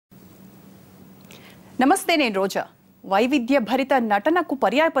నమస్తే నేను రోజా. వైవిధ్య భరిత నటనకు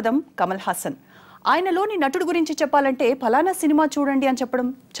పర్యాయపదం కమల్ హాసన్. ఆయనలోని నటుడు గురించి చెప్పాలంటే ఫలానా సినిమా చూడండి అని చెప్పడం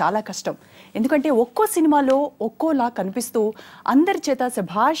చాలా కష్టం. ఎందుకంటే ఒక్కో సినిమాలో ఒక్కోలా కనిపిస్తూ అందరి చేత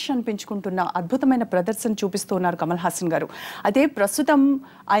శభాష్ అనిపించుకుంటున్న అద్భుతమైన ప్రదర్శన చూపిస్తూ ఉన్నారు కమల్ హాసన్ గారు. అదే ప్రస్తుతం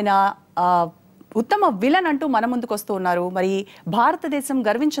ఆయన ఉత్తమ విలన్ అంటూ మన ముందుకు వస్తూ ఉన్నారు. మరి భారతదేశం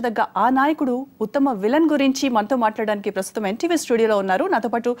గర్వించదగ్గ ఆ నాయకుడు ఉత్తమ విలన్ గురించి మనతో మాట్లాడడానికి ప్రస్తుతం ఎన్టీవీ స్టూడియోలో ఉన్నారు. నాతో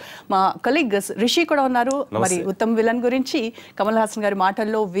పాటు మా కొలీగ్ రిషి కూడా ఉన్నారు. మరి ఉత్తమ విలన్ గురించి కమల్ హాసన్ గారి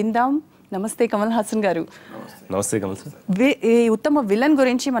మాటల్లో విందాం. నమస్తే కమల్ హాసన్ గారు. నమస్తే కమల్ సార్. ఈ ఉత్తమ విలన్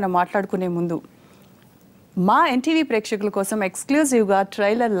గురించి మనం మాట్లాడుకునే ముందు మా ఎన్టీవీ ప్రేక్షకుల కోసం ఎక్స్క్లూజివ్గా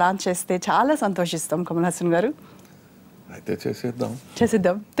ట్రైలర్ లాంచ్ చేస్తే చాలా సంతోషిస్తాం కమల్ హాసన్ గారు. అయితే చేసేద్దాం.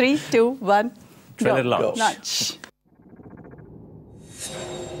 3, 2, 1 ట్రైలర్ లాంచ్.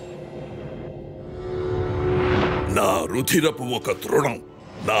 నా రుధిరపు ఒక తృణం,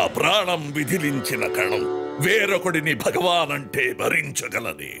 నా ప్రాణం విధిలించిన కణం, వేరొకడిని భగవానంటే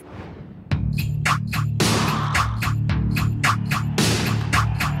భరించగలది.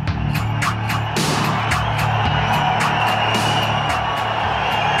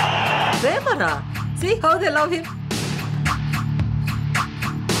 ప్రేమనా? See how they love him.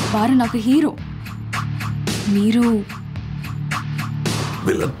 వారు నాకు హీరో, మీరు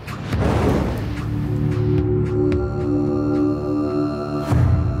విలన్.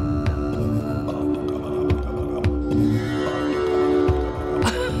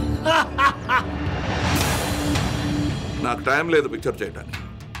 నాకు టైం లేదు పిక్చర్ చేయడానికి.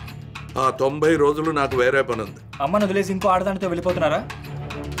 ఆ 90 రోజులు నాకు వేరే పని ఉంది. అమ్మను వదిలేసి ఇంకో ఆడదానితో వెళ్ళిపోతున్నారా?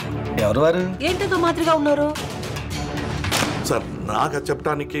 ఎవరు వారు? ఏంటో మాదిరిగా ఉన్నారు సార్, నాకు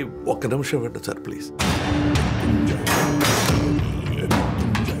చెప్పడానికి ఒక్క నిమిషం పెట్టు సార్ ప్లీజ్.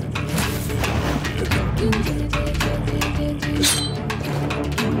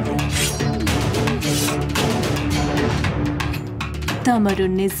 తమరు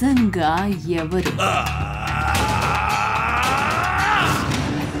నిజంగా ఎవరు?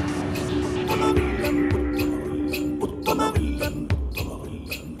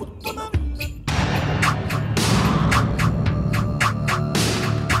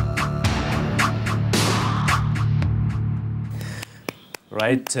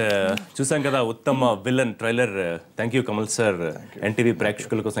 రైట్, చూసాం కదా ఉత్తమ villain trailer. Thank you Kamal sir, NTV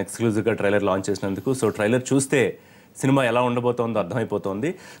ప్రేక్షకుల కోసం ఎక్స్క్లూజివ్గా ట్రైలర్ లాంచ్ చేసినందుకు. సో ట్రైలర్ చూస్తే సినిమా ఎలా ఉండబోతోందో అర్థమైపోతుంది.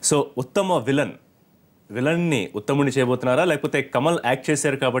 సో ఉత్తమ విలన్ని ఉత్తముడిని చేయబోతున్నారా, లేకపోతే కమల్ యాక్ట్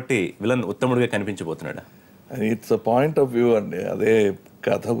చేశారు కాబట్టి villain ఉత్తముడిగా కనిపించబోతున్నాడా? It's a point of view అండి. అదే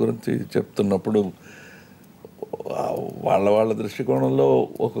కథ గురించి చెప్తున్నప్పుడు వాళ్ళ దృష్టికోణంలో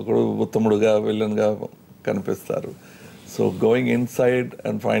ఒక్కొక్కడు ఉత్తముడుగా విలన్గా కనిపిస్తారు. So going inside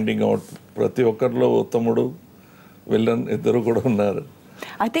and finding out, ప్రతి ఒక్కరిలో ఉత్తముడు విలన్ ఇద్దరు కూడా ఉన్నారు.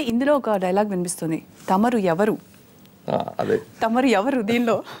 అయితే ఇందులో ఒక డైలాగ్ వినిపిస్తుంది, తమరు ఎవరు? అదే తమరు ఎవరు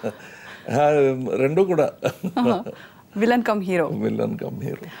దీనిలో? రెండు కూడా villain come hero. Villain come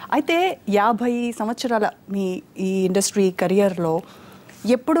hero. అయితే 50 సంవత్సరాల మీ ఈ ఇండస్ట్రీ కెరియర్లో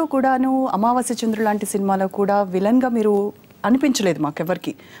ఎప్పుడూ కూడాను అమావాస్య చంద్రుడు లాంటి సినిమాలో కూడా విలన్గా మీరు అనిపించలేదు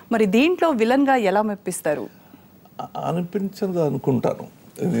మాకెవరికి. మరి దీంట్లో విలన్గా ఎలా మెప్పిస్తారు? అనిపించదు అనుకుంటాను.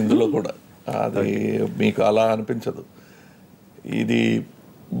 ఇందులో కూడా అది మీకు అలా అనిపించదు. ఇది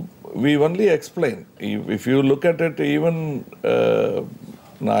we only explain. If you look at it, even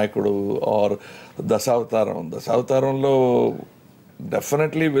నాయకుడు are దశావతారంలో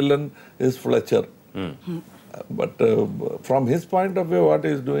definitely villain is Fletcher. But from his point of view what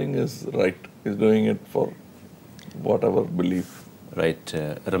is doing is right. Is doing it for what ever belief. Right,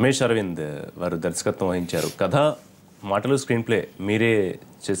 Ramesh Arvind వారు దర్శకత్వం వహించారు. కథ, మాటలు, screen play మీరే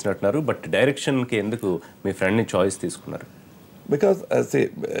చేసినట్టున్నారు. But డైరెక్షన్కి ఎందుకు మీ ఫ్రెండ్ని చాయిస్ తీసుకున్నారు? Because I say,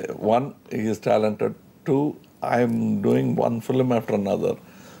 one, he is talented. Two, I am doing one film after another.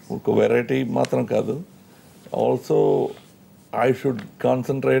 Variety matram kadu. Also, I should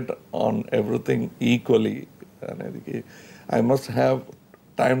concentrate on everything equally. I must have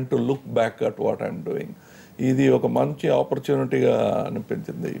time to look back at what I am doing. Idi oka manchi opportunity ga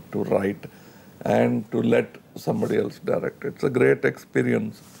anipinchindi to write and to let somebody else direct. It's a great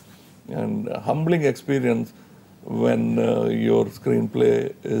experience and humbling experience when your screenplay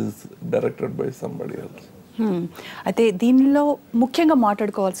is directed by somebody else. అయితే దీనిలో ముఖ్యంగా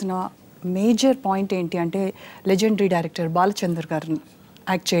మాట్లాడుకోవాల్సిన major point ఏంటి అంటే legendary director Balachander గారు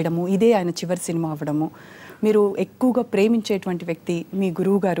act చేయడము, ఇదే ఆయన చివరి సినిమా అవ్వడము. మీరు ఎక్కువగా ప్రేమించేటువంటి వ్యక్తి మీ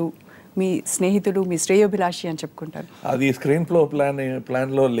గురువు గారు, మీ స్నేహితుడు, మీ శ్రేయోభిలాషి అని చెప్పుకుంటారు. అది స్క్రీన్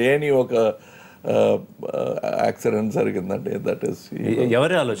ప్లాన్లో లేని ఒక యాక్సిడెంట్ జరిగిందండి. దట్ ఈస్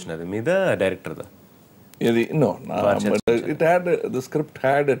ఎవరి ఆలోచన? అది మీద డైరెక్టర్దా? ఇది it had the script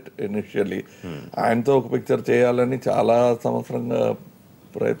had it initially. ఆయనతో ఒక పిక్చర్ చేయాలని చాలా సంవత్సరంగా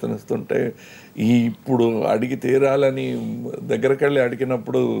ప్రయత్నిస్తుంటే ఇప్పుడు అడిగి తీరాలని దగ్గరికి వెళ్ళి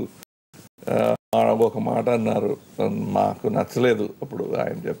అడిగినప్పుడు ఒక మాట అన్నారు, మాకు నచ్చలేదు అప్పుడు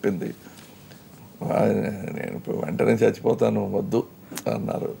ఆయన చెప్పింది. నేను వెంటనే చచ్చిపోతాను వద్దు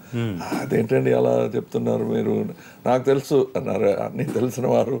అన్నారు. అదేంటండి అలా చెప్తున్నారు మీరు, నాకు తెలుసు అన్నారు, అన్నీ తెలిసిన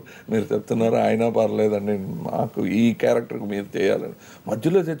వారు మీరు చెప్తున్నారు, అయినా పర్లేదండి మాకు ఈ క్యారెక్టర్కి మీరు చేయాలని.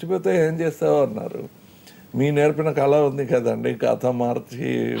 మధ్యలో చచ్చిపోతే ఏం చేస్తావు అన్నారు. మీ నేర్పిన కళ ఉంది కదండి, కథ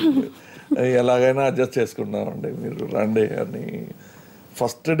మార్చి ఎలాగైనా అడ్జస్ట్ చేసుకున్నామండి, మీరు రండి అని.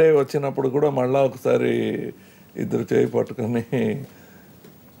 ఫస్ట్ డే వచ్చినప్పుడు కూడా మళ్ళీ ఒకసారి ఇద్దరు చేయి పట్టుకొని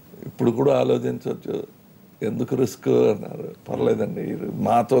ఇప్పుడు కూడా ఆలోచించవచ్చు, ఎందుకు రిస్క్ అన్నారు. పర్లేదండి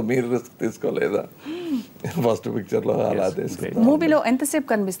మాతో మీరు రిస్క్ తీసుకోలేదా, ఫస్ట్ పిక్చర్లో అలా తీసుకున్నారు. మూవీలో ఎంతసేపు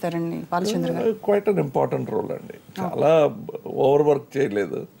కనిపిస్తారండి బాలచంద్ర గారు? క్వైట్ అన్ ఇంపార్టెంట్ రోల్ అండి, చాలా ఓవర్ వర్క్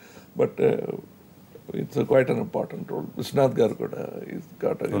చేయలేదు, but it's quite an important role. Vishwanath గారు కూడా is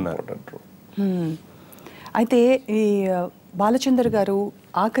got an important role. అయితే ఈ బాలచంద్ర గారు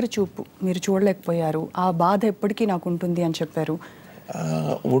ఆఖరి చూపు మీరు చూడలేకపోయారు, ఆ బాధ ఎప్పటికీ నాకు ఉంటుంది అని చెప్పారు.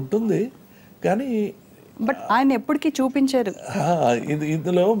 ఉంటుంది కానీ బట్ ఆయన ఎప్పటికీ చూపించారు.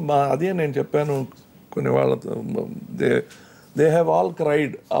 ఇందులో అదే నేను చెప్పాను కొన్ని వాళ్ళతో, దే హ్యావ్ ఆల్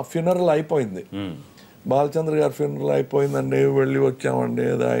క్రైడ్. ఆ ఫ్యూనరల్ అయిపోయింది, బాలచంద్ర గారి ఫ్యూనరల్ అయిపోయిందండి, వెళ్ళి వచ్చామండి,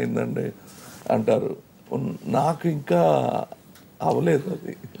 ఏదో అయిందండి అంటారు. నాకు ఇంకా అవ్వలేదు,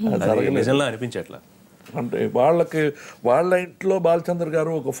 అది జరగలేదు అనిపించట్లా. అంటే వాళ్ళ ఇంట్లో బాలచంద్ర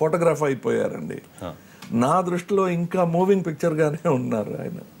గారు ఒక ఫోటోగ్రాఫ్ అయిపోయారండి. నా దృష్టిలో ఇంకా మూవింగ్ పిక్చర్గానే ఉన్నారు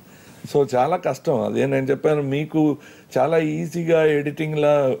ఆయన. సో చాలా కష్టం. అదే నేను చెప్పాను, మీకు చాలా ఈజీగా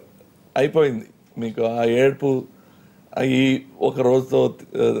ఎడిటింగ్లా అయిపోయింది, మీకు ఆ ఏడుపు అవి ఒక రోజుతో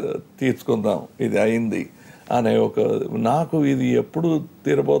తీర్చుకుందాం, ఇది అయింది అనే ఒక, నాకు ఇది ఎప్పుడు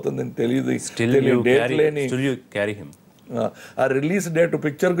తీరబోతుందని తెలియదు. డేట్ లేని ఆ రిలీజ్ డేట్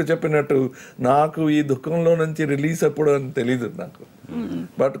పిక్చర్కు చెప్పినట్టు నాకు ఈ దుఃఖంలో నుంచి రిలీజ్ ఎప్పుడు అని తెలీదు నాకు.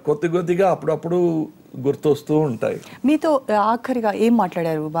 బట్ కొద్దిగా అప్పుడప్పుడు గుర్తొస్తూ ఉంటాయి. మీతో ఆఖరిగా ఏం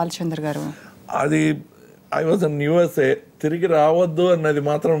మాట్లాడారు బాలచంద్ర గారు? అది ఐ వాజ్ ఇన్ యుఎస్ఏ, తిరిగి రావద్దు అన్నది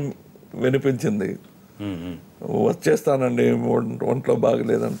మాత్రం వినిపించింది. వచ్చేస్తానండి, ఒంట్లో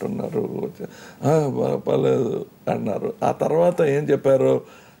బాగలేదంటున్నారు, పర్లేదు అన్నారు. ఆ తర్వాత ఏం చెప్పారో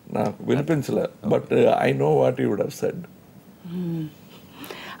నాకు వినిపించలే, but I know what you would have said.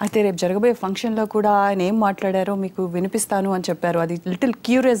 అయితే రేపు జరగబోయే ఫంక్షన్లో కూడా ఆయన ఏం మాట్లాడారో మీకు వినిపిస్తాను అని చెప్పారు. అది లిటిల్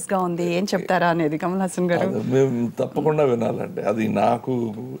క్యూరియస్గా ఉంది, ఏం చెప్తారా అనేది కమల్ హాసన్ గారు. మేము తప్పకుండా వినాలండి, అది నాకు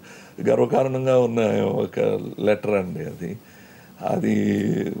గర్వకారణంగా ఉన్న ఒక లెటర్ అండి. అది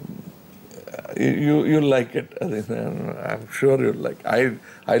యూ లైక్ ఇట్, అది I'm sure you like.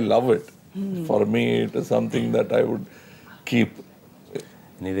 I love it. For me it is something that I would keep.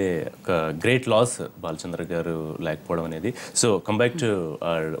 ఇదే ఒక గ్రేట్ లాస్ బాలచంద్ర గారు లేకపోవడం అనేది. సో కమ్ బ్యాక్ టు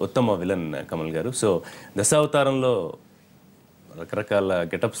ఉత్తమ విలన్ కమల్ గారు. సో దశావతారంలో రకరకాల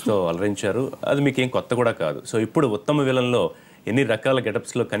గెటప్స్తో అలరించారు, అది మీకు ఏం కొత్త కూడా కాదు. సో ఇప్పుడు ఉత్తమ విలన్లో ఎన్ని రకాల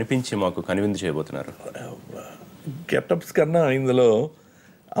గెటప్స్లో కనిపించి మాకు కనువిందు చేయబోతున్నారు? గెటప్స్ కన్నా ఇందులో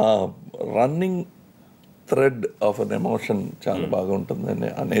running thread of an emotion చాలా బాగుంటుందని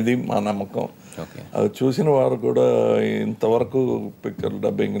అనేది మా నమ్మకం. అది చూసిన వారు కూడా ఇంతవరకు పిక్చర్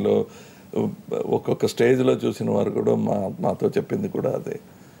డబ్బింగ్లో ఒక్కొక్క స్టేజ్లో చూసిన వారు కూడా మాతో చెప్పింది కూడా అదే.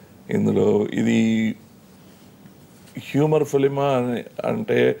 ఇందులో ఇది హ్యూమర్ ఫిలిమా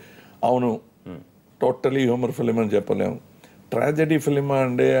అంటే అవును, టోటలీ హ్యూమర్ ఫిలిం అని చెప్పలేము. ట్రాజెడీ ఫిలిమా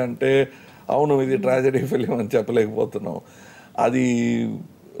అంటే అవును, ఇది ట్రాజెడీ ఫిలిం అని చెప్పలేకపోతున్నాం. అది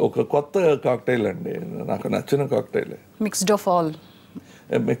ఒక కొత్త కాక్టైల్ అండి, నాకు నచ్చిన cocktail. Mixed of all,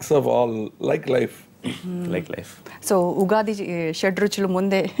 mix of all, like life. So Ugadi షడ్రుచులు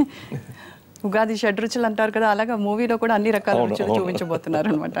ముందే ఉగాది షడ్రుచులు అంటారు కదా, అలాగా మూవీలో కూడా అన్ని రకాల రుచులు చూపించబోతున్నారు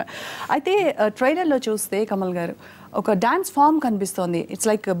అనమాట. అయితే ట్రైలర్లో చూస్తే కమల్ గారు ఒక డాన్స్ ఫామ్ కనిపిస్తోంది. ఇట్స్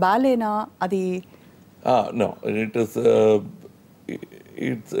లైక్ బాలేనా అది? No, it's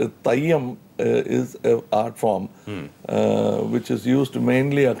తయ్యం is an art form which is used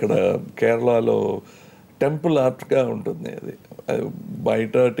mainly అక్కడ కేరళలో టెంపుల్ ఆర్ట్గా ఉంటుంది. అది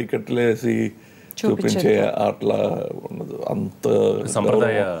బయట టికెట్లు వేసి చూపించే ఆర్ట్లా ఉండదు, అంత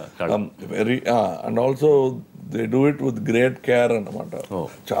very. And also they do it with great care అన్నమాట,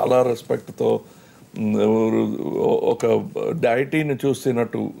 చాలా రెస్పెక్ట్తో. ఒక డైటీని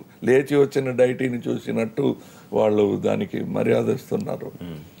చూసినట్టు, లేచి వచ్చిన డైటీని చూసినట్టు వాళ్ళు దానికి మర్యాద ఇస్తున్నారు.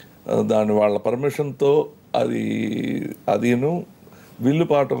 దాని వాళ్ళ పర్మిషన్తో అదిను విల్లు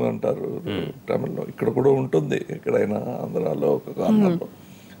పాటలు అంటారు తమిళ్లో, ఇక్కడ కూడా ఉంటుంది, ఎక్కడైనా ఆంధ్రాలో ఒక కార్నర్లో.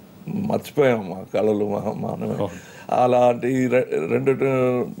 మర్చిపోయాం మా కళలు మనమే. అలాంటి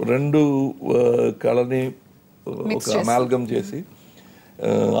రెండు కళని ఒక అమాల్గం చేసి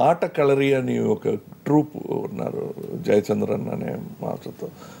ఆట కలరీ అని ఒక ట్రూప్ ఉన్నారు, జయచంద్రన్ అనే మాస్టర్తో.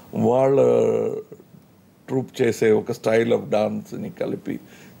 వాళ్ళ ట్రూప్ చేసే ఒక స్టైల్ ఆఫ్ డాన్స్ని కలిపి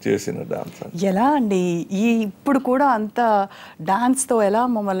చేసిన డాన్స్. ఎలా అండి ఇప్పుడు కూడా అంత డాన్స్తో ఎలా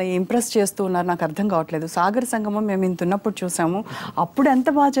మమ్మల్ని ఇంప్రెస్ చేస్తూ ఉన్నారు నాకు అర్థం కావట్లేదు. సాగర సంగమం మేము ఇంత ఉన్నప్పుడు చూసాము, అప్పుడు ఎంత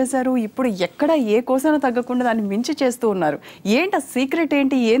బాగా చేశారు, ఇప్పుడు ఎక్కడ ఏ కోసన తగ్గకుండా దాన్ని మించి చేస్తూ ఉన్నారు. ఏంటి ఆ సీక్రెట్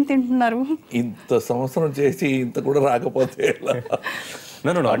ఏంటి, ఏం తింటున్నారు? ఇంత సంవత్సరం చేసి ఇంత కూడా రాకపోతే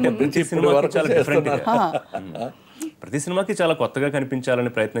ప్రతి సినిమాకి చాలా కొత్తగా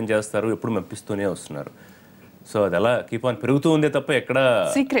కనిపించాలని ప్రయత్నం చేస్తారు, ఎప్పుడు మెప్పిస్తూనే వస్తున్నారు. సో అది అలా కీప్ ఆన్ పెరుగుతూ ఉందే తప్ప ఎక్కడ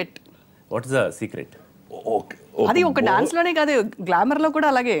secret what is the secret? అది ఒక డాన్స్ లోనే కాదు, గ్లామర్ లో కూడా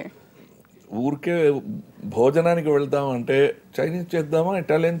అలాగే. ఊరికే భోజనానికి వెళ్తామంటే చైనీస్ చేద్దామా,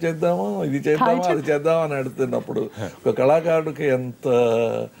 ఇటాలియన్ చేద్దామా, ఇది చేద్దామా, అది చేద్దామా అని అడుగుతున్నప్పుడు ఒక కళాకారుడికి ఎంత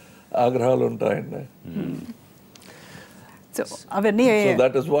ఆగ్రహాలు ఉంటాయండి. సో అవన్నీ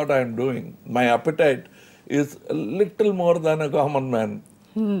that is what I'm doing. My appetite is little more than a common man.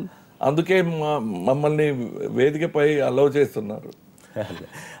 అందుకే మమ్మల్ని వేదికపై అలౌ చేస్తున్నారు.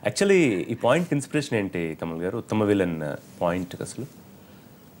 యాక్చువల్లీ ఈ పాయింట్ ఇన్స్పిరేషన్ ఏంటి కమల్ గారు, ఉత్తమ విలన్ పాయింట్? అసలు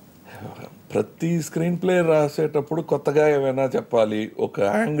ప్రతి స్క్రీన్ ప్లే రాసేటప్పుడు కొత్తగా ఏమైనా చెప్పాలి, ఒక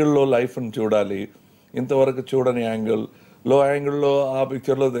యాంగిల్లో లైఫ్ని చూడాలి, ఇంతవరకు చూడని యాంగిల్. లో యాంగిల్లో ఆ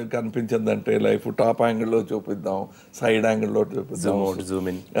పిక్చర్లో కనిపించిందంటే లైఫ్ టాప్ యాంగిల్లో చూపిద్దాం, సైడ్ యాంగిల్లో చూపిద్దాం,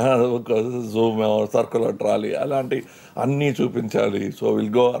 జూమ్ సర్కులర్ ట్రాలీ అలాంటి అన్నీ చూపించాలి. So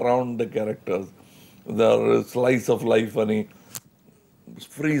will go around the characters, the slice of life అని,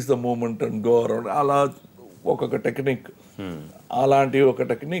 freeze the moment and go around. అలా ఒక్కొక్క టెక్నిక్, అలాంటి ఒక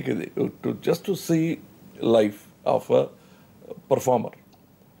టెక్నిక్ ఇది just to see life of a performer.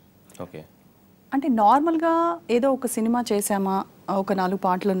 Okay, అంటే నార్మల్గా ఏదో ఒక సినిమా చేసామా, ఒక 4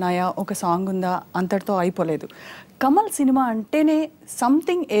 పాటలు ఉన్నాయా, ఒక సాంగ్ ఉందా, అంతటితో అయిపోలేదు. కమల్ సినిమా అంటేనే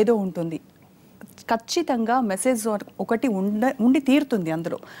సంథింగ్ ఏదో ఉంటుంది, ఖచ్చితంగా మెసేజ్ ఒకటి ఉండి తీరుతుంది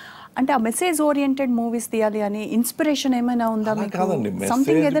అందులో. అంటే ఆ మెసేజ్ ఓరియంటెడ్ మూవీస్ తీయాలి అని ఇన్స్పిరేషన్ ఏమైనా ఉందా మీకు?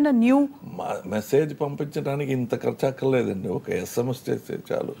 సంథింగ్ ఏదైనా న్యూ మెసేజ్ పంపించడానికి ఇంత ఖర్చు అక్కర్లేదండి, ఒక SMS చేస్తే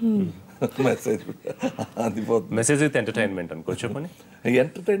చాలు. మెసేజ్ మెసేజ్ విత్ ఎంటర్టైన్మెంట్ అనుకో చెప్పండి.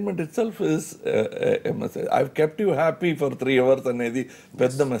 Entertainment it self is message. I kept you happy for 3 hours అనేది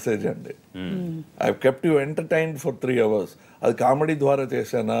పెద్ద మెసేజ్ అండి. I kept you entertained for 3 hours. అది కామెడీ ద్వారా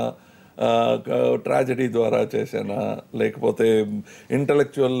చేశానా, ట్రాజడీ ద్వారా చేశానా, లేకపోతే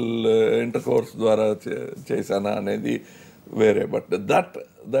ఇంటలెక్చువల్ ఇంటర్కోర్స్ ద్వారా చేశానా అనేది వేరే. But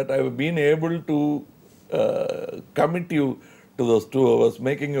that I been able to commit you to those 2 hours,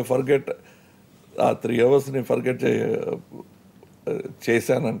 making you forget. ఆ 3 hoursని ఫర్గెట్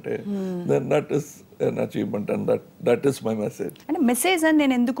చేశానంటే then that is an achievement and that is my message. అంటే మెసేజ్ అని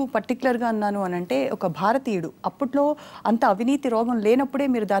నేను ఎందుకు పర్టికులర్గా అన్నాను అని అంటే, ఒక భారతీయుడు అప్పట్లో అంత అవినీతి రోగం లేనప్పుడే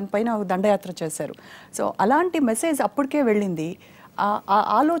మీరు దానిపైన దండయాత్ర చేశారు. సో అలాంటి మెసేజ్ అప్పటికే వెళ్ళింది. ఆ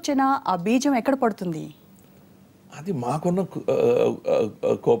ఆలోచన, ఆ బీజం ఎక్కడ పడుతుంది? అది మాకున్న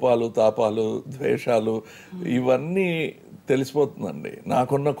కోపాలు, తాపాలు, ద్వేషాలు ఇవన్నీ తెలిసిపోతుందండి.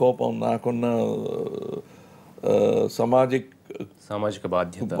 నాకున్న కోపం, నాకున్న సామాజిక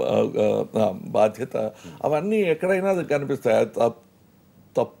బాధ్యత అవన్నీ ఎక్కడైనా కనిపిస్తాయి.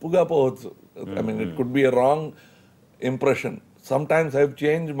 తప్పుగా పోవచ్చు. I mean it could be a wrong impression. Some times I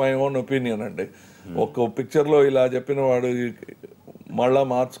change my own opinion అండి. ఒక పిక్చర్లో ఇలా చెప్పిన వాడు మళ్ళా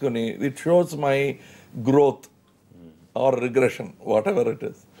మార్చుకుని, it shows my growth are regression, what ever it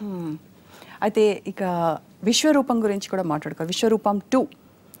is. అయితే ఇక విశ్వరూపం గురించి కూడా మాట్లాడుకోవాలి. విశ్వరూపం 2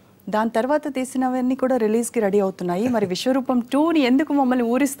 దాని తర్వాత తీసినవన్నీ కూడా రిలీజ్కి రెడీ అవుతున్నాయి. మరి విశ్వరూపం 2ని ఎందుకు మమ్మల్ని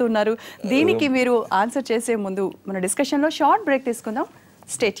ఊరిస్తున్నారు? దీనికి మీరు ఆన్సర్ చేసే ముందు మన డిస్కషన్లో షార్ట్ బ్రేక్ తీసుకుందాం.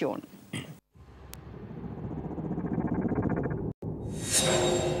 Stay tune.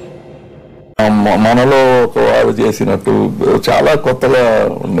 మనలో ఒక వారు చేసినట్టు చాలా కొత్తగా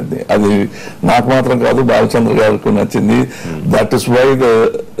ఉన్నది. అది నాకు మాత్రం కాదు, బాలచంద్ర గారికి నచ్చింది. That is why the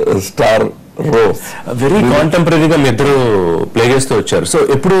star rose. Very కాంటెంపరీగా మీ ఇద్దరు ప్లే చేస్తూ వచ్చారు. సో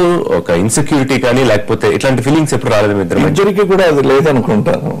ఎప్పుడు ఒక ఇన్సెక్యూరిటీ కానీ లేకపోతే ఇట్లాంటి ఫీలింగ్స్ ఎప్పుడు రాలేదు మీ ఇద్దరికి కూడా? అది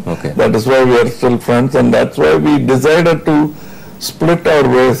లేదనుకుంటాను. That is why we are still friends and that's why we decided to split hour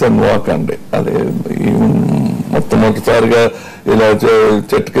ways and walk అండి. అదే మొట్టమొదటిసారిగా ఇలా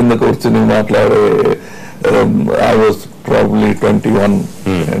చెట్టు కింద కూర్చుని మాట్లాడే, I was probably 21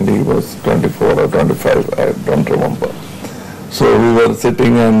 and he was 24 or 25, I don't remember. So we were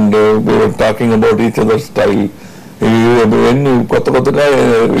sitting and we were talking about each other's style. ఎన్ని కొత్తగా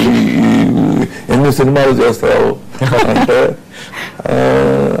ఎన్ని సినిమాలు చేస్తావు అంటే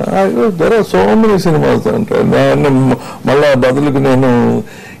there are so many cinemas అంటే మళ్ళా బదులుకు నేను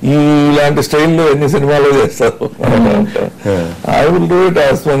ఇలాంటి స్టైల్లో ఎన్ని సినిమాలు చేస్తారు అంటే I will do it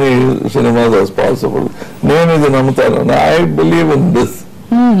as many cinemas as possible. నేను ఇది నమ్ముతాను. I believe in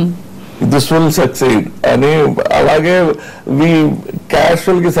this will succeed అని. అలాగే వి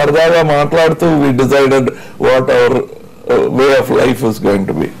క్యాషువల్ కి సరదాగా మాట్లాడుతూ we decided what our way of life is going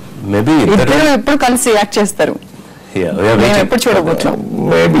to be. Maybe ఎప్పుడు కలిసి యాక్ట్ చేస్తారు? ఎప్పుడు చూడబోతున్నాం?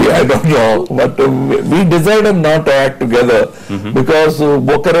 Maybe, I don't know, but we decided not to act together because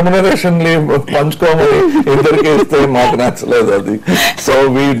ఒక remuneration పంచుకోమని ఇద్దరికి ఇస్తే మాకు నచ్చలేదు అది. So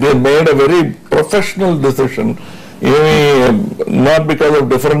we made a very professional decision, not because of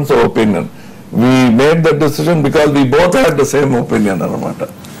difference of opinion. We made that decision because we both had the same opinion అన్నమాట.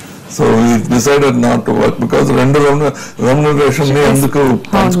 So we decided not to work because రెండు remuneration ని ఎందుకు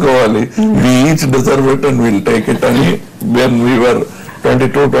పంచుకోవాలి, we each deserve it and we'll take it అని when we were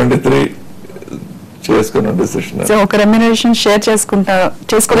 22-23 చేసుకున్న decision. So ఒక remuneration share చేసుకునే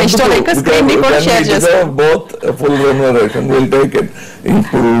ఇష్టం లేక స్క్రీన్ ని కూడా షేర్ చేస్తారు. both full remuneration we'll take it.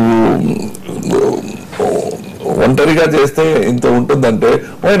 ఇప్పుడు ఒంటరిగా చేస్తే ఇంత ఉంటుందంటే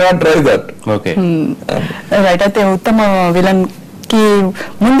why not try that? Okay right. అయితే ఉత్తమ విలన్ కి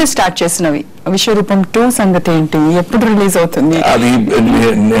ముందు స్టార్ట్ చేసినవి విశ్వరూపం 2 సంగతి ఏంటి? ఎప్పుడు రిలీజ్ అవుతుంది? అది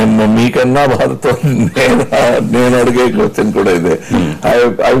మీకన్నా బాధతో నేను అడిగే క్వశ్చన్ కూడా ఇదే.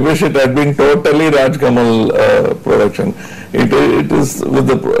 I wish it had been totally Raj Kamal production. It is with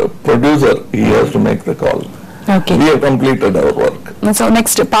the producer. He has to make the call. Okay, we have completed hour work. So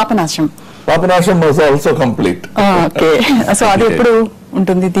next Papanasam was also complete. Okay, so అది ఎప్పుడు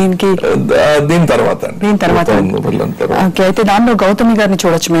ఉంటుంది? దీని తర్వాత okay, అయితే దానిలో గౌతమి గారిని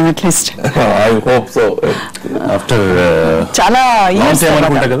చూడొచ్చు మేము at least. I hope so. After చాలా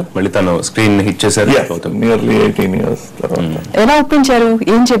కదా మళ్ళీ తను స్క్రీన్ హిట్ చేశారు. నియర్లీ 18 years తర్వాత. ఎలా ఒప్పించారు?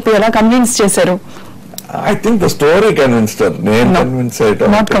 ఏం చెప్పి ఎలా కన్విన్స్ చేశారు? I think the story convinced her. నేను కన్విన్స్ చేయటం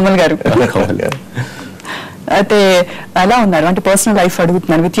నాట్ కమల్ గారు. అయితే ఎలా ఉన్నారు అంటే పర్సనల్ లైఫ్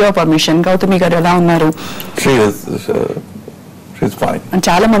అడుగుతున్నారు. విత్ యువర్ పర్మిషన్, గౌతమి గారు ఎలా ఉన్నారు?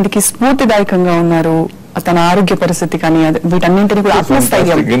 చాలా మందికి స్ఫూర్తిదాయకంగా ఉన్నారు. తన ఆరోగ్య పరిస్థితి కానీ వీటన్నింటినీ కూడా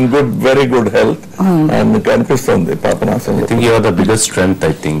ఆత్మస్థైర్యం. In good, very good health and కనిపిస్తుంది Papanasam. I think you are the biggest strength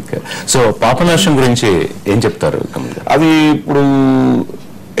I think. So Papanasam గురించి ఏం చెప్తారు? అది ఇప్పుడు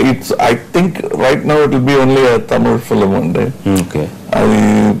it's I think right now it will be only a Tamil film అండి. ఓకే, అది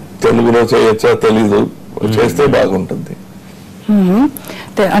తెలుగులో చేయొచ్చా తెలీదు. చేస్తే బాగుంటుంది.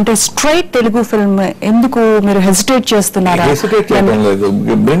 అంటే స్ట్రైట్ తెలుగు ఫిల్మ్ ఎందుకు మీరు హెసిటేట్ చేస్తున్నారా? హెసిటేట్ చేయడం లేదు.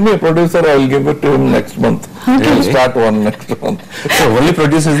 Bring me producer, I will give it to him next month. Start one next month. So only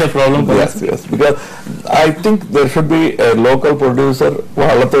producer is the problem. yes because I think there should be a local producer.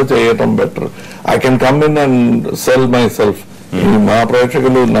 వాళ్ళతో చేయటం better. I can come in and sell myself. మా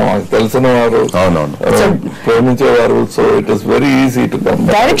ప్రేక్షకులు నాకు తెలిసిన వారు, ప్రేమించేవారు. So it is very easy to come.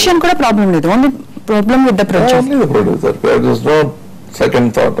 Direction కూడా problem లేదు. Only problem with the producer. There is no second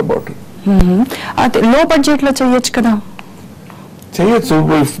thought about it. అంటే లో బడ్జెట్ లో చేయొచ్చు కదా? చేయొచ్చు.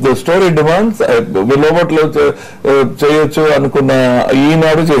 ఇఫ్ ద స్టోరీ డిమాండ్స్ లో బడ్జెట్ లో చేయొచ్చు అనుకున్న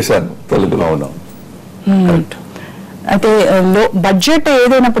ఈనాడు చేశాను తెలుగులో. అవును. అయితే లో బడ్జెట్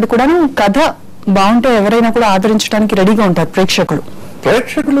ఏదైనప్పుడు కూడా కథ బాగుంటే ఎవరైనా కూడా ఆదరించడానికి రెడీగా ఉంటారు ప్రేక్షకులు.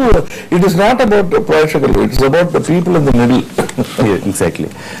 ఇట్ ఇస్ నాట్ అబౌట్ ప్రేక్షకులు, it's about the people in the middle. Exactly.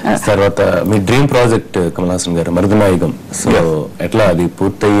 తర్వాత మీ డ్రీమ్ ప్రాజెక్ట్ కమల్ హాసన్ గారు మరుదునాయుగం. సో ఎట్లా అది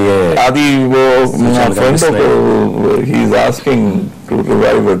పూర్తయ్యే? అది మా friend he's asking to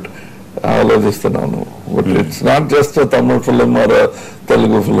revive it. ఆలోచిస్తున్నాను. But it's not just Tamil film or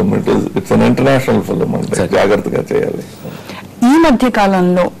Telugu film. It's an international film. అంటే జాగ్రత్తగా చేయాలి. ఈ మధ్య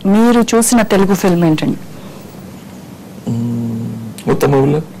కాలంలో మీరు చూసిన తెలుగు ఫిల్మ్ ఏంటండి? ఉత్తమ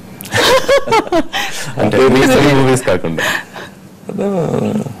విలన్. అంటే రీసెంట్ మూవీస్ కాకుండా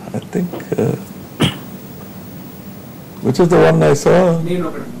I think which is the one I saw.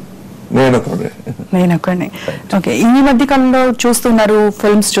 నేను ఒకనే. ఓకే, ఈ మధ్య కాలంలో చూస్తున్నారు,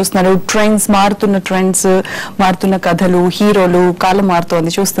 ఫిల్మ్స్ చూస్తున్నారు, ట్రెండ్స్ మారుతున్న కథలు, హీరోలు, కాలం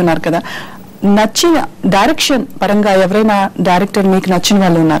మారుతోంది చూస్తున్నారు కదా. నచ్చిన డైరెక్షన్ పరంగా ఎవరైనా డైరెక్టర్ మీకు నచ్చిన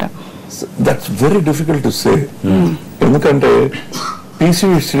వాళ్ళు ఉన్నారా? That's very difficult to say. ఎందుకంటే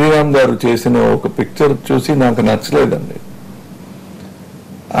పిసివి శ్రీరామ్ గారు చేసిన ఒక పిక్చర్ చూసి నాకు నచ్చలేదండి.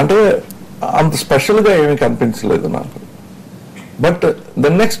 అంటే అంత స్పెషల్ గా ఏమీ కనిపించలేదు నాకు. But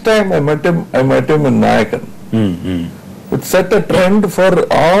the next time I met him in Nayakan. It set a trend for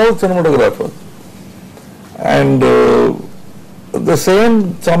all cinematographers. And the same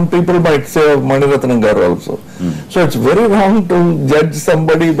some people might say of Maniratnam garu also. So it's very wrong to judge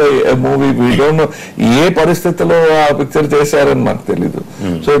somebody by a movie. We don't know ఏ పరిస్థితిలో ఆ picture చేశారని నాకు తెలీదు.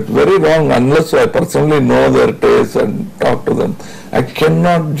 So it's very wrong unless I personally no there taste and talk to them. I can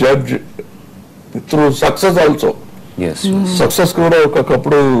not judge through success also. Success కూడా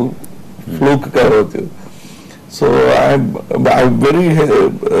ఒక్కొక్కప్పుడు fluke కావచ్చు. So I very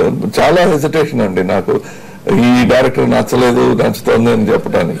చాలా hesitation అండి నాకు ఈ డైరెక్టర్ నచ్చలేదు నచ్చుతుంది అని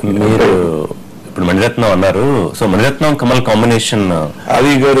చెప్పడానికి. మీరు ఇప్పుడు మణిరత్నం అన్నారు, సో మణిరత్నం కమల్ కాంబినేషన్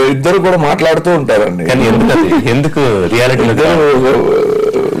అది ఇద్దరు కూడా మాట్లాడుతూ ఉంటారండి. కానీ ఎందుకు రియాలిటీ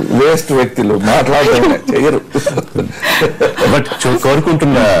వేస్ట్ వ్యక్తులు మాట్లాడటం చెయ్యరు. బట్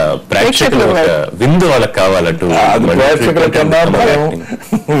కోరుకుంటున్న ప్రేక్షకులు విందు వాళ్ళకి కావాలంటూ ప్రేక్షకుల కన్నా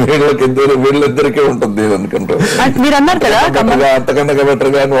వీళ్ళిద్దరికే ఉంటుంది అనుకుంటా. మీరు అన్నారు కదా అంతకన్నా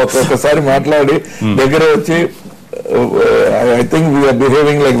బెటర్ గా ఒక్కొక్కసారి మాట్లాడి దగ్గర వచ్చి I think we are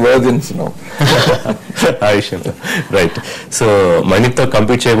behaving like virgins now. Right. So మణితో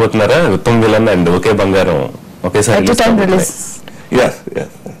complete చేయబోతున్నారా Uttam villain and ఒకే బంగారం ఒకేసారి? Yes.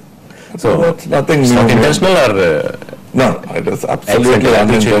 So that's nothing intentional or no, it is absolutely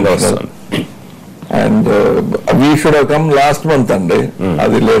unintentional. And we should have come last month and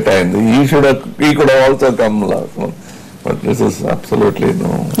adi late ayindi. He could have also come last month. But this is absolutely no.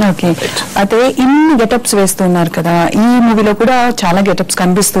 Okay. అయితే ఇన్ని getups వేస్తున్నారు కదా, ఈ మూవీలో కూడా చాలా getups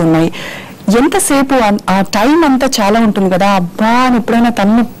కనిపిస్తున్నాయి. ఎంతసేపు ఆ టైం అంతా చాలా ఉంటుంది కదా, అబ్బా అని ఎప్పుడైనా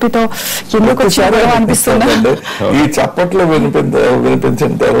తలనొప్పితో ఎందుకు వచ్చారో అనిపిస్తుంది. ఈ చప్పట్లు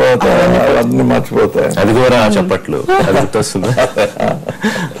వినిపించిన తర్వాత అన్ని మర్చిపోతాయి. అది కూడా ఆ చప్పట్లు గుర్తొస్తుంది.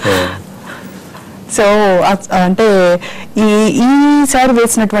 సో అంటే ఈసారి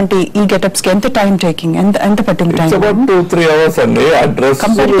వేసినటువంటి ఈ గెటప్స్ కి ఎంత టైం టేకింగ్, ఎంత పట్టింది టైం? అబౌట్ 2-3 hours అండి. ఆ dress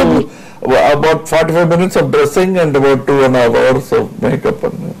about 45 minutes of dressing and about 2.5 hours of makeup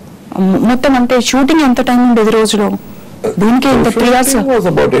అండి. మొత్తం అంటే షూటింగ్ ఎంత టైం ఉండేది రోజులో? దీనికి ఇంత 3 hours was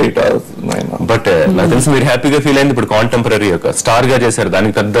about 8 hours 9 hours. But నాకు తెలిసి మీరు హ్యాపీగా ఫీల్ అయింది. ఇప్పుడు కాంటెంపరీ ఒక స్టార్ గా చేశారు,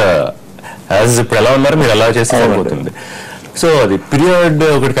 దానికి పెద్ద యాజ్ ఇప్పుడు ఎలా ఉన్నారు మీరు అలా చేస్తే సరిపోతుంది. సో అది పీరియడ్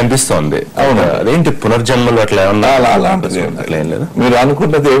ఒకటి కనిపిస్తోంది. అవునా, అదేంటి పునర్జన్మలు అట్లా ఏమన్నా? అట్లా ఏం లేదు, మీరు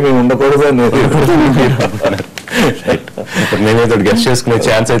అనుకున్నది ఏమి ఉండకూడదు. నేనేదో గెస్ట్ చేసుకునే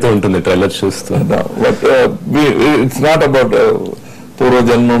ఛాన్స్ అయితే ఉంటుంది ట్రైలర్ చూస్తూ. But it's not about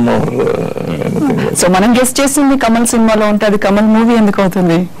పూర్వజన్మం. So మనం గెస్ట్ చేసింది కమల్ సినిమాలో ఉంటే అది కమల్ మూవీ ఎందుకు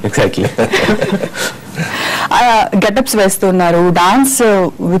అవుతుంది? ఎగ్జాక్ట్లీ. గెటప్స్ వేస్తున్నారు, డాన్స్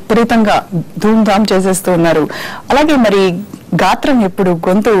విపరీతంగా ధూమ్ ధామ్ చేసేస్తున్నారు. అలాగే మరి గాత్రం ఎప్పుడు,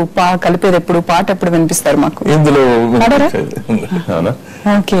 గొంతు కలిపేది ఎప్పుడు, పాట ఎప్పుడు వినిపిస్తారు మాకు? ఇందులో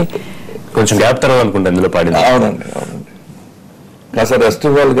ఓకే, కొంచెం గ్యాప్ తర్వాత అనుకుంటా ఇందులో పాడింది. అవునండి. కాస్త రెస్ట్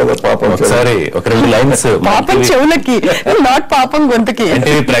ఇవ్వాలి కదా పాపం. ఒకసారి ఒక 2 లైన్స్ పాపం చెవులకి, నాట్ పాపం గొంతుకి.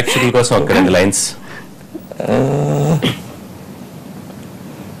 అంటే ప్రేక్షకుల కోసం ఒక 2 లైన్స్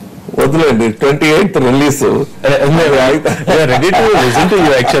వదిలేండి. 28th release. Ready to listen to you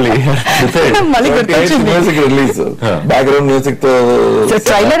actually. Music release, background music తో.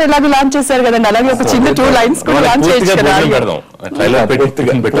 ట్రైలర్ ఎలాగో లాంచ్ చేశారు కదండి, అలాగే ఒక చిన్న 2 lines కూడా లాంచ్ చేయొచ్చు కదా. ట్రైలర్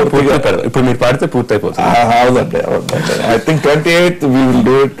ఇప్పుడు మీరు పాడితే పూర్తి అయిపోతుంది. అవునండి. I think 28th we will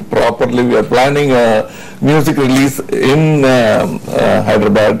do it properly. We are planning a music release in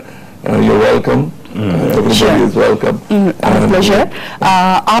Hyderabad. You're welcome. Everybody is welcome. Pleasure.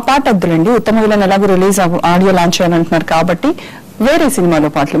 ఆ పాట వద్దులండి, ఉత్తమ విలన్ ఎలాగో రిలీజ్ ఆడియో లాంచ్ చేయాలంటున్నారు కాబట్టి వేరే సినిమాలో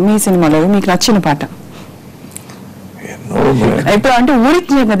పాటలు, మీ సినిమాలో మీకు నచ్చిన పాట ఇప్పుడు అంటే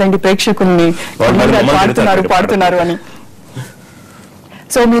ఊరికి కదండి ప్రేక్షకుల్ని పాడుతున్నారు అని.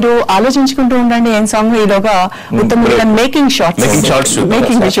 సో మీరు ఆలోచించుకుంటూ ఉండండి ఏం సాంగ్. ఈలోగా ఉత్తమ villain making shorts,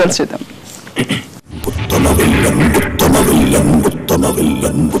 making visuals చూద్దాం. ఉత్తమ విల్లన్, ఉత్తమ విల్లన్, ఉత్తమ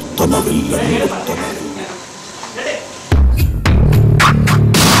విల్లన్, ఉత్తమ విల్లన్, ఉత్తమ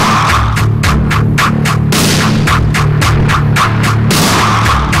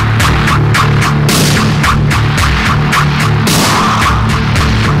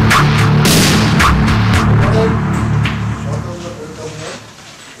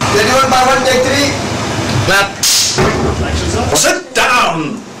Sit down!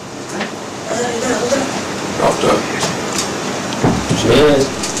 Doctor. Cheers.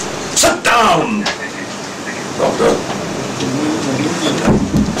 Sit down! Doctor.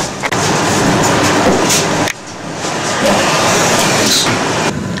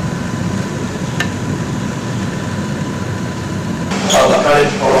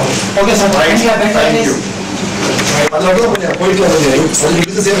 Okay, sir. Right. Thank you.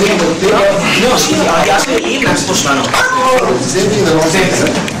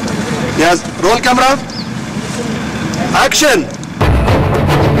 Yes, roll camera. Action.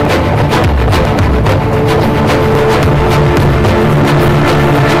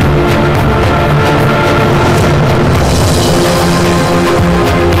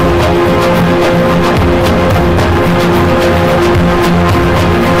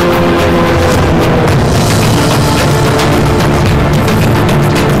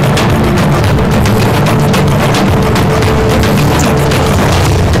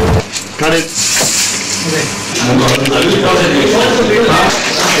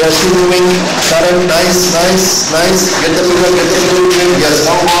 keep moving. Karan, nice. Get the middle. Yes,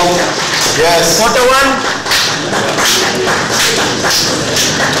 now. Yes. Photo 1.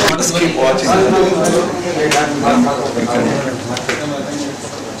 What is very watching?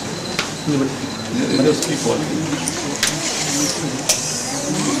 Just keep watching.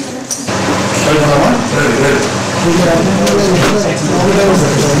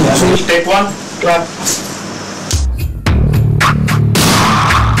 Take one. Clap.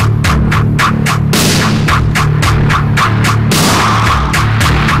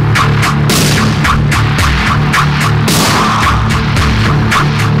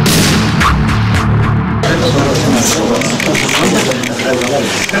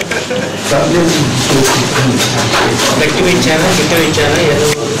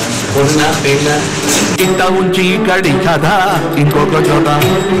 ఇంత ఉంచి ఇక్కడి కథ ఇంకొక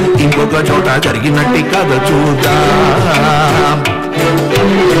చోట జరిగినట్టి కథ చూద్దా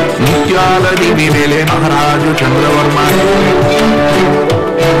ముత్యాలని వినేలే మహారాజు చంద్రవర్మ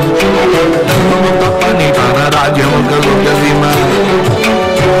తప్పని తన రాజ్యం కలుగసీమ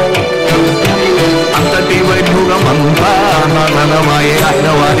అంతటి వైభోగమంతా ననమాయే అయిన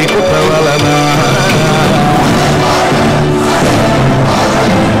వారి కుట్ర వలన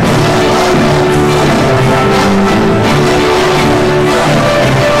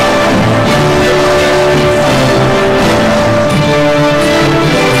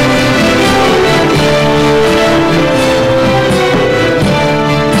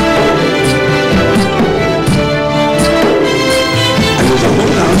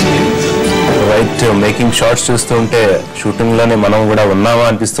మేకింగ్ షార్ట్స్ చూస్తుంటే షూటింగ్ లోనే మనం కూడా ఉన్నామా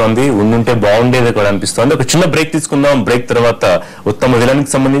అనిపిస్తోంది, ఉండుంటే బాగుండేది కూడా అనిపిస్తోంది. ఒక చిన్న బ్రేక్ తీసుకుందాం. బ్రేక్ తర్వాత ఉత్తమ విలన్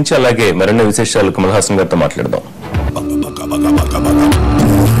కి సంబంధించి అలాగే మరిన్ని విశేషాలు కమల్ హాసన్ గారితో మాట్లాడదాం.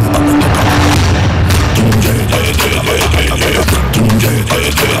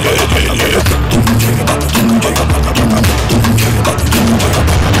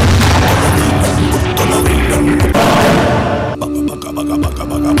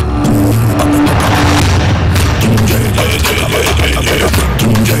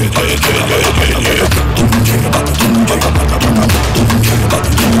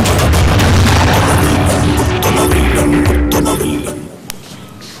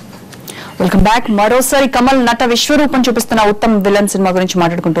 Welcome back. మరోసారి కమల్ నట విశ్వరూపం చూపిస్తున్న ఉత్తమ్ విలన్ సినిమా గురించి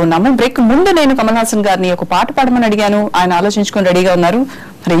మాట్లాడుకుంటూ ఉన్నాము. బ్రేక్ ముందు నేను కమల్ హాసన్ గారిని ఒక పాట పాడమని అడిగాను. ఆయన ఆలోచించుకొని రెడీగా ఉన్నారు.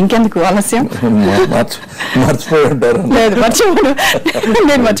 మరి ఇంకెందుకు ఆలస్యం? లేదు, మర్చిపోయాను.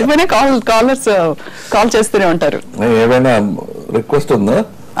 నేను మర్చిపోయినా కాల్ చేస్తూనే ఉంటారు. ఏమైనా రిక్వెస్ట్ ఉందా?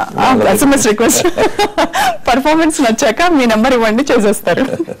 SMS request. పర్ఫార్మెన్స్ నచ్చాక మీ నెంబర్ ఇవ్వండి, చేసేస్తారు.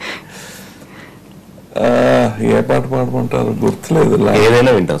 ఏ పాట పాడమంటారు గుర్తులేదు.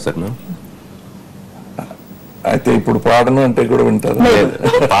 ఏదైనా వింటాం సార్ మేము. అయితే ఇప్పుడు పాడను అంటే కూడా వింటారు.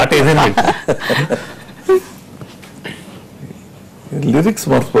 పాట ఏదైనా లిరిక్స్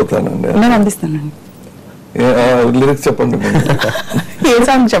మర్చిపోతానండి. నేను అందిస్తానండి. లిరిక్స్ చెప్పండి. ఏ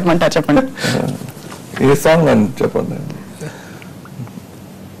సాంగ్ చెప్పమంటారు? చెప్పండి. ఏ సాంగ్ అని చెప్పండి.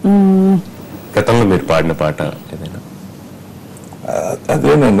 గతంలో మీరు పాడిన పాట ఏదైనా?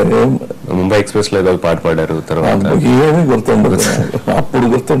 అదేనండి, ముంబై ఎక్స్ప్రెస్ లో ఏదో పాట పాడారు. తర్వాత ఏమీ గుర్తుండదు. అప్పుడు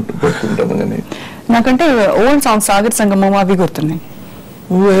పెట్టుకుంటాను కానీ నాకంటే ఓల్డ్ సాంగ్ సాగర్ సంగమం అవి గుర్తున్నాయి.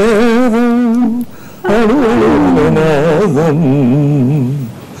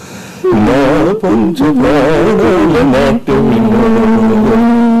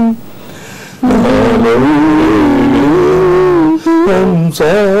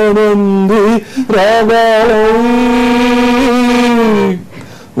 సంసారంది రాగాలై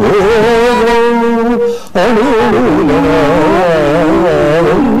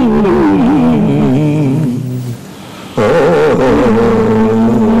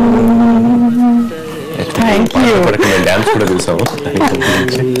డాన్స్ కూడా చూసాము.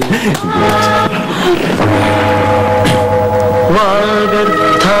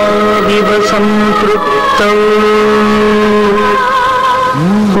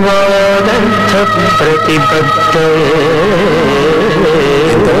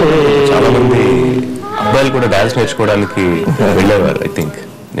 చాలా మంది అబ్బాయిలు కూడా డాన్స్ నేర్చుకోవడానికి వెళ్ళేవారు. ఐ థింక్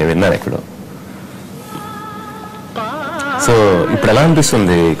నేను విన్నాను ఎక్కడో. సో ఇప్పుడు ఎలా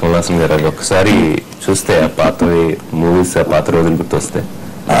అనిపిస్తుంది కమల్ హాసన్ గారు? అది ఒకసారి చూస్తే ఆ పాత మూవీస్, ఆ పాత రోజులు గుర్తొస్తే,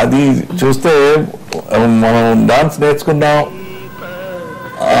 అది చూస్తే మనం డాన్స్ నేర్చుకున్నాం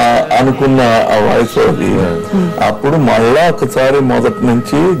అనుకున్న ఆ వయసు అది. అప్పుడు మళ్ళా ఒకసారి మొదటి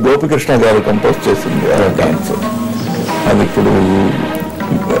నుంచి గోపికృష్ణ గారు కంపోజ్ చేసింది డాన్స్. అది ఇప్పుడు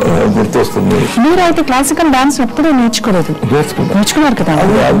గుర్తొస్తుంది. మీరైతే క్లాసికల్ డాన్స్ ఎప్పుడూ నేర్చుకోలేదు? నేర్చుకున్నారు కదా.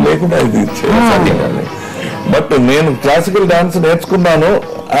 అది లేకుండా ఇది బట్ నేను క్లాసికల్ డాన్స్ నేర్చుకున్నాను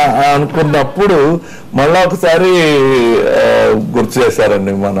అనుకున్నప్పుడు మళ్ళా ఒకసారి గుర్తు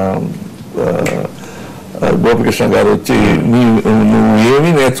చేశారండి మన గోపికృష్ణ గారు వచ్చి నువ్వు ఏమీ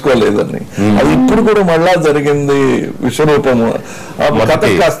నేర్చుకోలేదని. అది ఇప్పుడు కూడా మళ్ళా జరిగింది. విశ్వరూపము కథ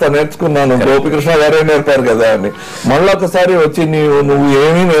కాస్త నేర్చుకున్నాను, గోపికృష్ణ గారే నేర్పారు కదా అని. మళ్ళా ఒకసారి వచ్చి నువ్వు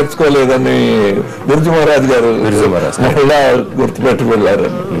ఏమీ నేర్చుకోలేదని బిర్జు మహారాజ్ గారు మళ్ళా గుర్తుపెట్టి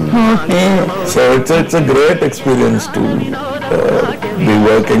వెళ్ళారని. So it's a great experience to be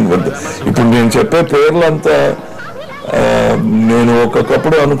working with. ఇప్పుడు నేను చెప్పే పేర్లంతా నేను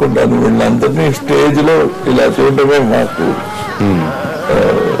ఒక్కొక్కప్పుడు అనుకుంటాను వీళ్ళందరినీ స్టేజ్ లో ఇలా చూడటమే మాకు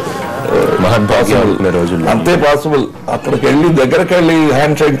అంతే పాసిబుల్. అక్కడికి వెళ్ళి దగ్గరికి వెళ్ళి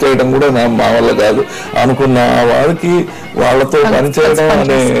హ్యాండ్ షేక్ చేయడం కూడా మా వల్ల కాదు. అనుకున్న వారికి వాళ్ళతో పనిచేయడం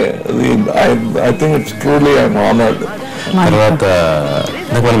అనేది I think it's truly I'm honoured. తర్వాత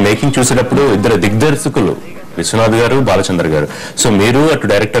మనం మేకింగ్ చూసేటప్పుడు ఇద్దరు దిగ్దర్శకులు విశ్వనాథ్ గారు, బాలచందర్ గారు. సో మీరు అటు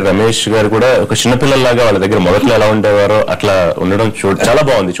డైరెక్టర్ రమేష్ గారు కూడా ఒక చిన్నపిల్లలాగా వాళ్ళ దగ్గర మొదట్లో ఎలా ఉండేవారో అట్లా ఉండడం చాలా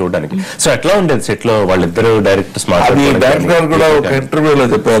బాగుంది చూడడానికి. సో ఎట్లా ఉండేది సెట్ లో వాళ్ళిద్దరు డైరెక్టర్స్? డైరెక్టర్ గారు కూడా ఒక ఇంటర్వ్యూలో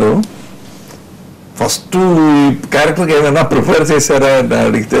చెప్పారు, ఫస్ట్ క్యారెక్టర్ ఏమైనా ప్రిపేర్ చేశారా అని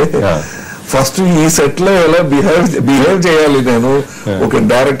అడిగితే ఫస్ట్ ఈ సెట్ లో ఎలా బిహేవ్ చేయాలి, నేను ఒక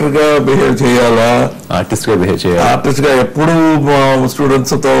డైరెక్టర్ గా బిహేవ్ చేయాలా, ఆర్టిస్ట్ గా బిహేవ్ చేయాలి, ఆర్టిస్ట్ గా ఎప్పుడు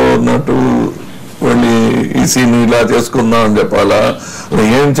స్టూడెంట్స్ తో ఉన్నట్టు వెళ్ళి ఈ సీన్ ఇలా చేసుకుందాం అని చెప్పాలా,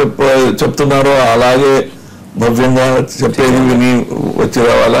 ఏం చెప్తున్నారో అలాగే భవ్యంగా చెప్పేది విని వచ్చి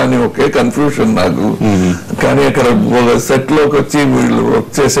రావాలా అని ఒకే కన్ఫ్యూషన్ నాకు. కానీ అక్కడ ఒక సెట్ లోకి వచ్చి వీళ్ళు వర్క్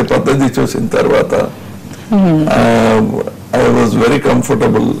చేసే పద్ధతి చూసిన తర్వాత I was very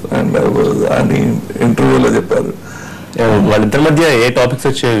comfortable and అని ఇంటర్వ్యూలో చెప్పారు. వాళ్ళిద్దరి మధ్య ఏ టాపిక్స్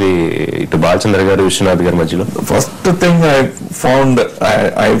వచ్చేవి ఇటు బాలచంద్ర గారు విశ్వనాథ్ గారి మధ్యలో? First thing I found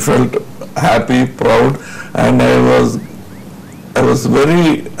I felt happy, proud, and I was very,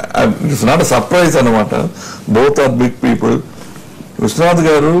 it's not a surprise anamata, both are big people. Viswanath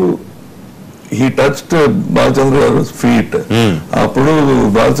garu, he touched Balachandra garu's feet.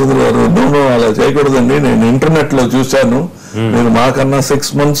 Appudu Balachandra garu no ala cheyakudadandi, nenu internet lo chusanu, nenu maakanna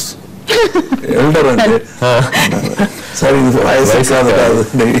 6 months elder ante sir ఇది వయసు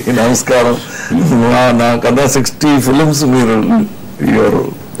కాదండి, నమస్కారం, నాకన్నా 60 films మీరు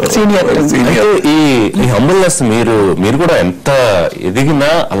ఈ humbleness మీరు కూడా ఎంత ఎదిగినా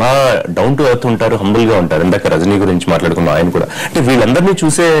అలా డౌన్ టు ఎర్త్ ఉంటారు, హంబుల్ గా ఉంటారు. ఇందాక రజనీ గురించి మాట్లాడుకున్నాం, ఆయన కూడా అంటే వీళ్ళందరినీ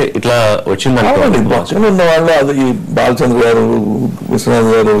చూసే ఇట్లా వచ్చిందంటే పక్కన ఉన్న వాళ్ళు. అది బాలచంద్ర గారు, విశ్వనాథ్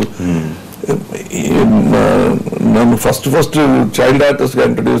గారు నన్ను ఫస్ట్ చైల్డ్ ఆర్టిస్ట్ గా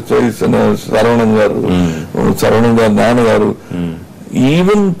ఇంట్రడ్యూస్ చేసిన శరవణన్ గారు నాన్నగారు.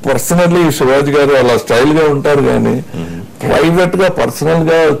 ఈవెన్ పర్సనల్లీ శివాజీ గారు అలా స్టైల్ గా ఉంటారు, కానీ ప్రైవేట్ గా పర్సనల్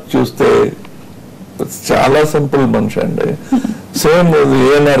గా చూస్తే చాలా సింపుల్ మనిషి అండి. సేమ్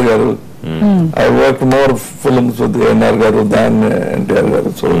ఏఎన్ఆర్ గారు, I work more films with ANR గారు దాన్ ఎన్టీఆర్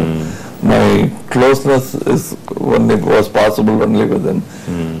గారు. So my closeness is was possible only with them.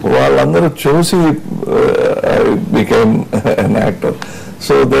 వాళ్ళందరూ చూసి I became an actor.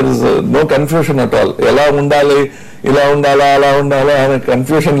 So there is no confusion at all. ఎలా ఉండాలి, ఇలా ఉండాలా, అలా ఉండాలా అనే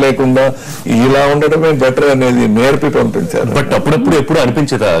కన్ఫ్యూషన్ లేకుండా ఇలా ఉండడమే బెటర్ అనేది నేర్పి పంపించారు. బట్ అప్పుడప్పుడు ఎప్పుడు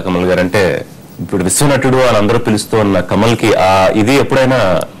అనిపించేదా కమల్ గారు, అంటే ఇప్పుడు విశ్వనటుడు అని అందరూ పిలుస్తూ ఉన్న కమల్ కి ఇది ఎప్పుడైనా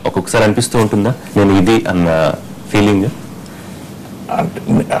ఒక్కొక్కసారి అనిపిస్తూ ఉంటుందా, నేను ఇది అన్న ఫీలింగ్?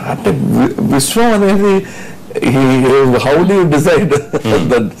 అంటే విశ్వం అనేది how do you decide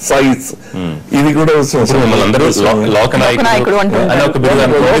the size, ఇది కూడా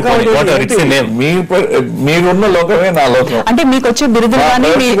మీరున్న లోకమే నా లోకం, అంటే మీకు వచ్చే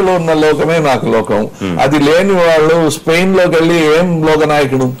బిరుదులో ఉన్న లోకమే నాకు లోకం. అది లేని వాళ్ళు స్పెయిన్ లోకి వెళ్ళి ఏం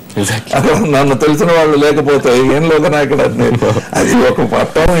లోకనాయకుడు, అక్కడ నన్ను తెలిసిన వాళ్ళు లేకపోతే ఏం లోకనాయకుడు అంటే అది ఒక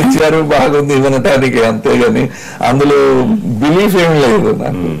పట్టం ఇచ్చారు బాగుంది వినటానికి, అంతేగాని అందులో బిలీఫ్ ఏం లేదు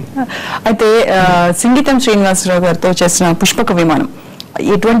నాకు. అయితే సంగీతం శ్రీనివాసరావు గారితో చేసిన పుష్పక విమానం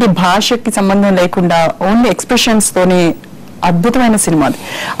ఎటువంటి భాషకి సంబంధం లేకుండా ఓన్లీ ఎక్స్ప్రెషన్స్ తోని అద్భుతమైన సినిమా.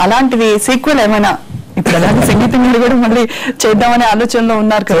 అలాంటిది సీక్వెల్ ఏమైనా ఇప్పుడు అలాంటి సంగీతం కూడా మళ్ళీ చేద్దామనే ఆలోచనలో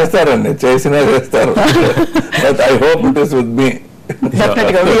ఉన్నారు కదా? చేస్తారండి, చేసినా చేస్తారు. I hope it is with me.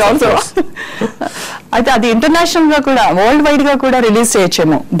 అయితే అది ఇంటర్నేషనల్ గా కూడా, వరల్డ్ వైడ్ గా కూడా రిలీజ్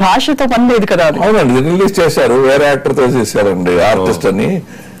చేయొచ్చేమో, భాషతో పని లేదు కదా? అవునండి, రిలీజ్ చేశారు, వేరే యాక్టర్ తో చేశారండి, ఆర్టిస్ట్ అని.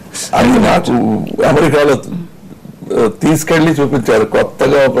 అది నాకు అమెరికాలో తీసుకెళ్లి చూపించారు,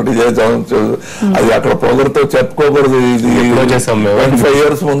 కొత్తగా ఒకటి చేసాం, అది అక్కడ పొగరుతో చెప్పుకోకూడదు, ఇది 25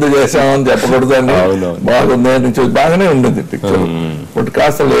 years ముందు చేసామని చెప్పకూడదు అని. బాగుంది అని బాగానే ఉండేది పిక్చర్, బట్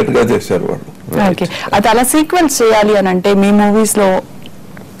కాస్త లేట్ గా చేశారు వాళ్ళు. ఓకే, అది అలా సీక్వెల్స్ చేయాలి అని అంటే మీ మూవీస్ లో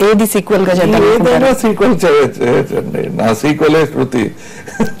ఏది సీక్వెల్ గా ఏదైనా సీక్వెల్ చేయొచ్చండి. నా సీక్వెలే శృతి.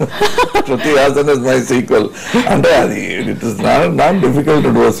 Shruti Haasan is my sequel. అంటే అది it is not difficult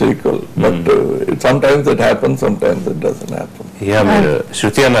to do a sequel, but some times it happens, some times it doesn't happen. మీరు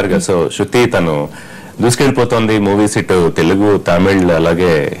శృతి అన్నారు కదా, సో శృతి తను దూసుకెళ్ళిపోతుంది మూవీస్ ఇటు తెలుగు, తమిళ్,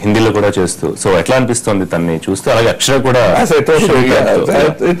 అలాగే హిందీలో కూడా చేస్తూ. సో ఎట్లా అనిపిస్తుంది తన్ని చూస్తూ? అలాగే అక్షర కూడా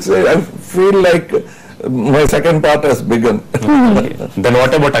I feel like my second part has begun. Then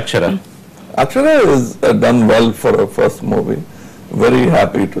what about Akshara? Akshara has done well for her first movie. Very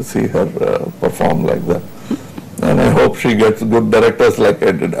happy to see her perform like that. And I hope she gets good directors like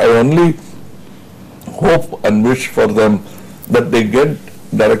I did. I only hope and wish for them that they get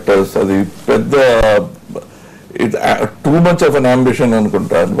directors. Adi pedda it's too much of an ambition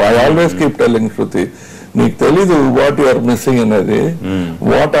anukuntaru. I always keep telling Shruti, నీకు తెలీదు what you are missing అనేది.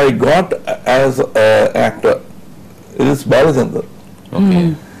 What I got as actor is Balachander.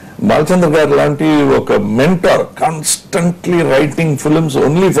 Balachander గారు లాంటి ఒక mentor, constantly writing films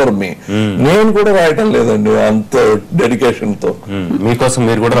only for me. నేను కూడా రాయటం లేదండి అంత డెడికేషన్ తో. మీకోసం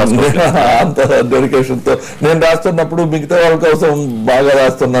మీరు కూడా అంత డెడికేషన్ తో నేను రాస్తున్నప్పుడు మిగతా వాళ్ళ కోసం బాగా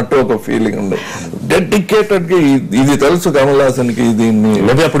రాస్తున్నట్టు ఒక ఫీలింగ్ ఉంది. డెడికేటెడ్ గా ఇది తెలుసు కమల్ హాసన్ కి. దీన్ని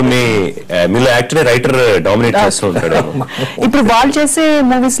అప్పుడు మీలో యాక్చువల్లీ రైటర్ డామినేట్ చేస్తూ ఉంటాడు. ఇప్పుడు వాళ్ళు చేసే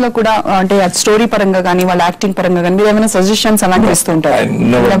మూవీస్ లో కూడా అంటే స్టోరీ పరంగా కానీ వాళ్ళ యాక్టింగ్ పరంగా కానీ మీరు ఏమైనా సజెషన్స్ అలాంటివి ఇస్తూ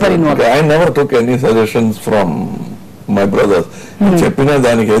ఉంటారు? I never took any suggestions from my brothers. చెప్పినా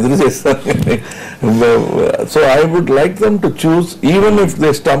దానికి ఎదురు చేస్తాను. So I would like them to choose, even if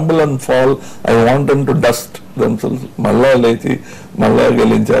they stumble and fall, I want them to dust themselves. మళ్ళా లేచి మళ్ళా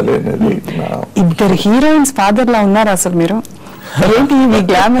గెలించాలి అనేది. ఇద్దరు హీరోయిన్స్ ఫాదర్ లా ఉన్నారు అసలు మీరు. ఏంటి మీ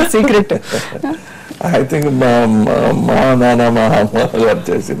గ్లామర్ సీక్రెట్? I think మా నాన్న మా అమ్మ గారు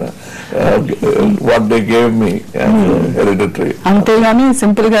చేసిన what they gave me as hereditary. అంతేగాని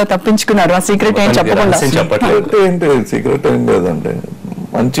సింపుల్ గా తప్పించుకున్నారు. ఆ సీక్రెట్ ఏం చెప్పకుండా. ఏంటి సీక్రెట్ ఏం లేదండి.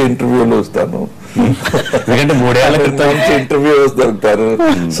 మంచి ఇంటర్వ్యూలు వస్తాను, ఎందుకంటే 3 ఏళ్ల క్రితం మంచి ఇంటర్వ్యూస్ దొరుకుతారు.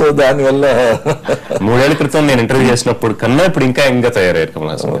 సో దానివల్ల 3 ఏళ్ల క్రితం నేను ఇంటర్వ్యూ చేసినప్పుడు కన్నా ఇప్పుడు ఇంకా తయారయ్యారు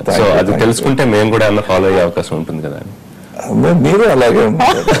కమల్ హాసన్. సో అది తెలుసుకుంటే మేము కూడా అన్న ఫాలో అయ్యే అవకాశం ఉంటుంది కదా. మీరు అలాగే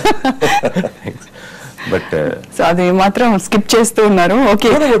ఉంటారు. బట్ సో అది మాత్రం స్కిప్ చేస్తూ ఉన్నారు. Okay,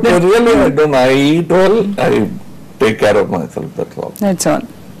 really I don't, I eat well, I take care of myself, that's all. That's all.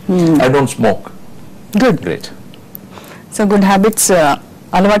 I don't smoke. Good. Great. So good habits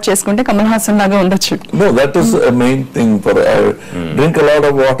అలవాటు చేసుకుంటే కమల్ హాసన్ లాగా ఉండొచ్చు. No, that is a main thing for I drink a lot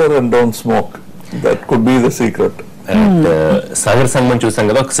of water and don't smoke. That could be the secret. And Sagar సంగమం చూసాం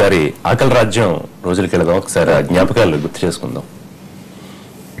కదా, ఒకసారి ఆకలి రాజ్యం రోజులకి వెళదాం, ఒకసారి ఆ జ్ఞాపకాలు గుర్తు చేసుకుందాం.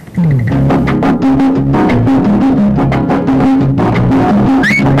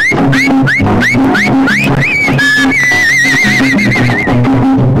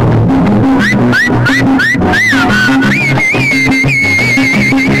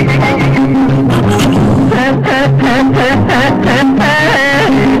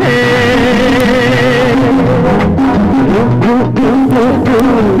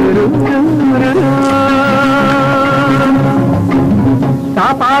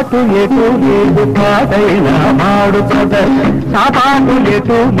 సాపాటు ఎటు లేదు పాటైన పాడు బ్రదర్, సాపాటు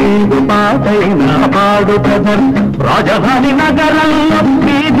ఎటు లేదు పాటైన పాడు బ్రదర్, రాజధాని నగరంలో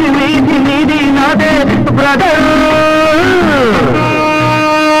వీధి వీధి వీధి నాదే బ్రదర్,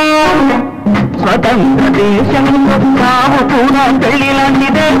 స్వతంత్ర దేశంలో తాము కూడా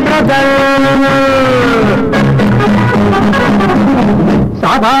పెళ్లిలాంటిదే బ్రదర్,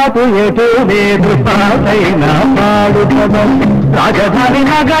 సాపాటు ఎటు లేదు పాటైన పాడు బ్రదర్, రాజధాని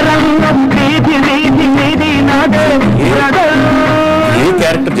నగరంలో వీధి వీధి వీధి నాదే బ్రదర్. ఏ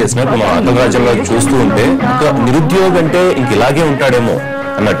క్యారెక్టర్ చేసినా మనం ఆకలి రాజ్యంలో చూస్తూ ఉంటే ఒక నిరుద్యోగం అంటే ఇంక ఇలాగే ఉంటాడేమో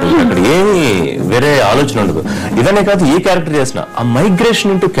అన్నట్టు, అక్కడ ఏమి వేరే ఆలోచన ఉండదు. ఇదనే కాదు, ఏ క్యారెక్టర్ చేసినా ఆ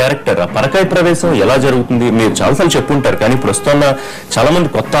మైగ్రేషన్ ఇంటూ క్యారెక్టర్, ఆ పరకాయ ప్రవేశం ఎలా జరుగుతుంది మీరు చాలాసార్లు చెప్పుంటారు. కానీ ఇప్పుడు వస్తున్న చాలా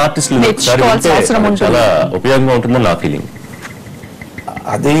మంది కొత్త ఆర్టిస్టులు ఒకసారి ఉంటే చాలా ఉపయోగంగా ఉంటుందని నా ఫీలింగ్.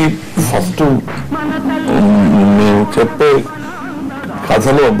 అది ఫస్ట్ మేము చెప్పే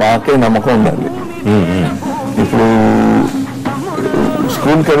కథలో మాకే నమ్మకం ఉండాలి. ఇప్పుడు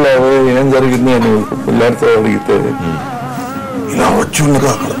స్కూల్కి వెళ్ళావు ఏం జరిగింది అని పిల్లలతో అడిగితే ఇలా వచ్చి ఉండగా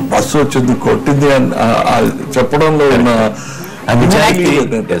అక్కడ బస్సు వచ్చింది కొట్టింది అని చెప్పడంలో ఉన్న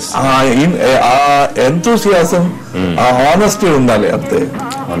ఎంతూసియాసం, ఆ ఆనెస్టీ ఉండాలి అంతే.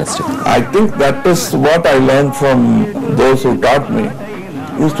 I think that is what I learn from those who taught me,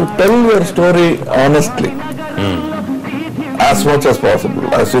 is to tell your story honestly, as much as possible,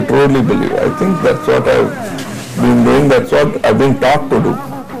 as you truly believe. I think that's what I've been doing, that's what I've been taught to do,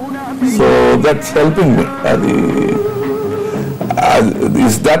 so that's helping me.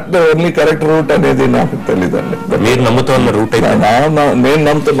 Is that the only correct route అనేది నాకు తెలియదండి. మీరు నమ్ముతున్న route అయితే నేను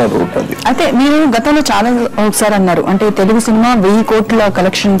నమ్ముతున్న route అది. అయితే మీరు గతంలో చాలా ఒకసారి అన్నారు, అంటే తెలుగు సినిమా 1000 కోట్ల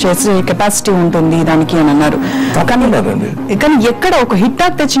కలెక్షన్ చేసే కెపాసిటీ ఉంటుంది దానికి అని అన్నారు. కానీ ఎక్కడ ఒక హిట్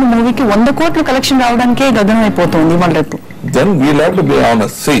టాక్ తెచ్చిన మూవీకి 100 కోట్ల కలెక్షన్ రావడానికే గగనం అయిపోతుంది వాళ్ళ రేపు. Then we'll have to be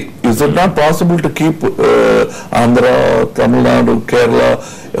honest. See, is it not possible to keep Andhra, Tamil Nadu, Kerala,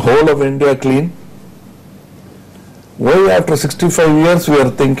 whole of India clean? Why after 65 years we are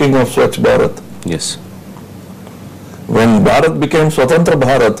thinking of Swachh Bharat? Yes. When Bharat became Swatantra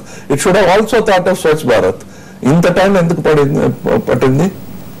Bharat, it should have also thought of Swachh Bharat. Inta time enduku patindi?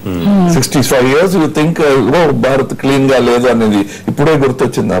 65 years you think, Bharat clean ga ledu anedi ippude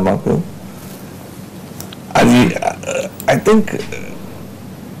gurtochinda maaku. I think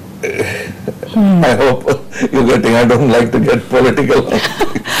I hope you're getting, I don't like to get political.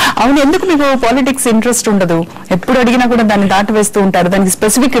 అవును, ఎందుకు మీకు politics interest ఉండదు? ఎప్పుడు అడిగినా కూడా దాన్ని దాటి వేస్తూ ఉంటారు. దానికి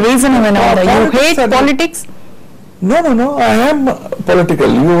స్పెసిఫిక్ రీజన్ ఏమైనా ఉందా? You hate politics? No, I am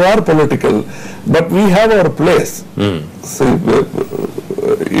political. You are political. But we have our place. See,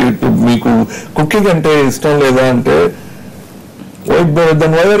 మీకు కుకింగ్ అంటే ఇష్టం లేదా అంటే,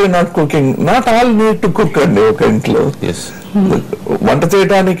 then why are you not cooking? Not all need to cook అండి ఒక ఇంట్లో. వంట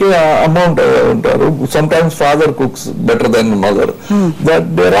చేయడానికి అమౌంట్ ఉంటారు. Sometimes father cooks better than mother.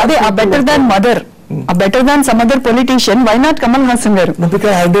 అదే ఆ బెటర్ దాన్ మదర్, ఆ better than some other politician. Why not Kamal Haasan గారు?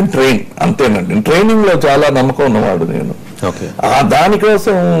 బికాజ్ ఐ డోంట్ ట్రైన్, అంతేనండి. ట్రైనింగ్ లో చాలా నమ్మకం ఉన్నవాడు నేను.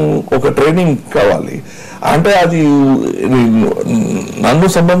 దానికోసం ఒక ట్రైనింగ్ కావాలి. అంటే అది నన్ను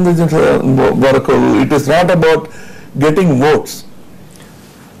సంబంధించిన వరకు it is not about getting oats,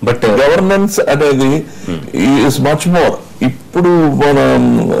 but governance అనేది ఈస్ మచ్ మోర్. ఇప్పుడు మన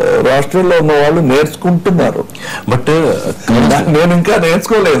రాష్ట్రంలో ఉన్న వాళ్ళు నేర్చుకుంటున్నారు, బట్ నేను ఇంకా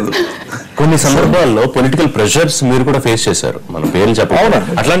నేర్చుకోలేదు. కొన్ని సందర్భాల్లో పొలిటికల్ ప్రెషర్స్ మీరు కూడా ఫేస్ చేశారు, మన పేర్లు చెప్పాలి.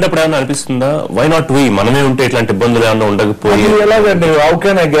 అట్లాంటప్పుడు ఏమన్నా అనిపిస్తుందా, వై నాట్ వి, మనమే ఉంటే ఇట్లాంటి ఇబ్బందులు ఏమన్నా ఉండకపోయి? ఎలాగండి, హౌ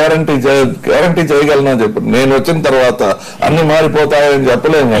కెన్ ఐ గ్యారంటీ చేయగలనా చెప్పు. నేను వచ్చిన తర్వాత అన్ని మారిపోతాయని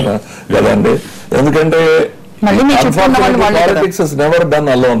చెప్పలేము కదండి. ఎందుకంటే politics is never done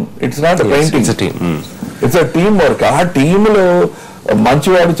alone. It's not a painting. It's a team. It's a teamwork. ఆ టీమ్ లో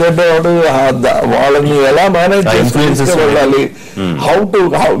మంచివాడు చెడ్డవాడు వాళ్ళని ఎలా మేనేజ్ చేసి వెళ్ళాలి. How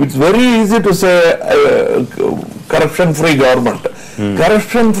it's very easy to say corruption free government.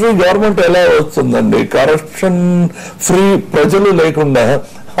 Corruption free government ఎలా వస్తుందండి? కరప్షన్ ఫ్రీ ప్రజలు లేకుండా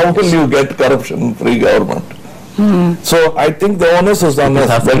how will you get corruption free government? So I think the onus is on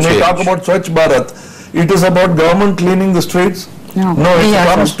us. When we talk about Swachh Bharat, it is about government cleaning the streets. No, it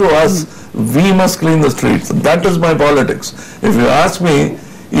comes to us. We must clean the streets. That is my politics. If you ask me,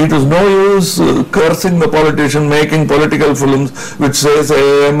 it is no use cursing the politician, making political films which says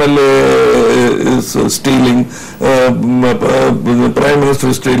MLA is stealing, Prime Minister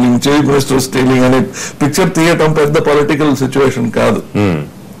is stealing, Chief Minister is stealing, and picture theatre పెద్ద political situation కాదు.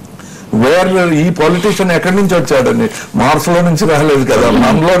 ఈ politician ఎక్కడి నుంచి వచ్చాడని, Mars లో నుంచి రాలేదు కదా,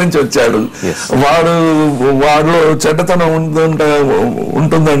 మనలో నుంచి వచ్చాడు. వాడిలో చెడ్డతనం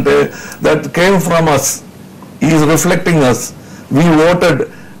ఉంటుందంటే that came from us, is reflecting us, we voted.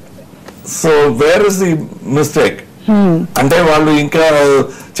 So where is the mistake? అంటే వాళ్ళు ఇంకా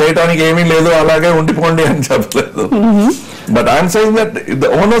చేయటానికి ఏమీ లేదు, అలాగే ఉండిపోండి అని చెప్పలేదు. But I'm saying that the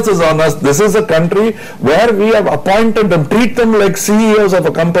onus is on us. This is a country where we have appointed them, treat them like CEOs of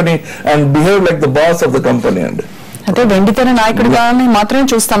a company and behave like the boss of the company. And అంటే వెండితెర నాయకుడిగా మాత్రమే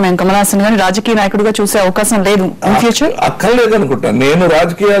చూస్తాం మేము కమల్ హాసన్ గారిని, రాజకీయ నాయకుడిగా చూసే అవకాశం లేదు ఇన్ ఫ్యూచర్. అక్కర్లేదు అనుకుంటా. నేను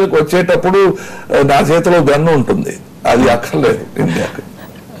రాజకీయాలకు వచ్చేటప్పుడు నా చేతిలో గన్ను ఉంటుంది, అది అక్కర్లేదు ఇండియాకి.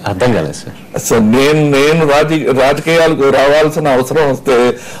 అర్థం కాలేదు సార్. సో నేను రాజకీయాలకు రావాల్సిన అవసరం వస్తే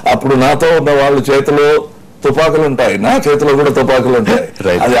అప్పుడు నాతో ఉన్న వాళ్ళ చేతిలో తుపాకులు ఉంటాయి, నా చేతిలో కూడా తుపాకులు ఉంటాయి.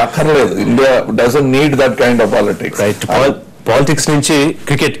 అది అక్కర్లేదు. India doesn't need that kind of politics. Politics నుంచి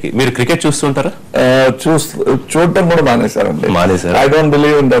క్రికెట్ కి, మీరు క్రికెట్ చూస్తుంటారా? చూడటం కూడా మానేశారండి. I don't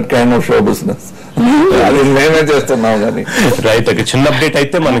believe in that kind of show business. అది మేమే చేస్తున్నాం కానీ. రైట్. ఒక చిన్న అప్డేట్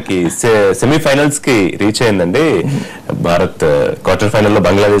అయితే మనకి సెమీఫైనల్స్ కి రీచ్ అయిందండి. భారత్ క్వార్టర్ ఫైనల్ లో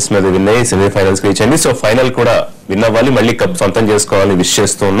బంగ్లాదేశ్ మీద విన్ అయ్యి సెమీఫైనల్స్ కి రీచ్ అయింది. సో ఫైనల్ కూడా విన్ అవ్వాలి, మళ్ళీ కప్ సొంతం చేసుకోవాలని విష్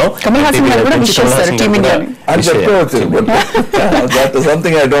చేస్తూ ఉన్నాం.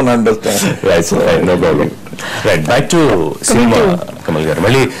 Right, back to cinema Kamal గారు.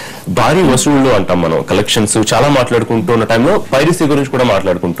 మళ్ళీ భారీ వసూళ్లు అంటాం మనం, కలెక్షన్స్ చాలా మాట్లాడుకుంటూ ఉన్న టైంలో పైరసీ గురించి కూడా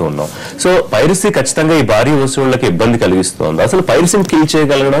మాట్లాడుకుంటూ ఉన్నాం. సో పైరసీ ఖచ్చితంగా ఈ భారీ వసూళ్లకి ఇబ్బంది కలిగిస్తుంది. అసలు పైరసీని కిల్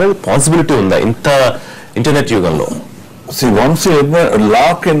చేయగలగడం పాసిబిలిటీ ఉందా ఇంత ఇంటర్నెట్ యుగంలో? వన్స్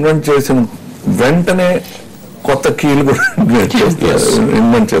లాక్ ఇన్వెంట్ చేసిన వెంటనే కొత్త కీలు కూడా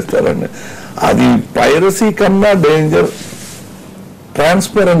ఇన్వెంట్ చేస్తారండి. అది పైరసీ కన్నా danger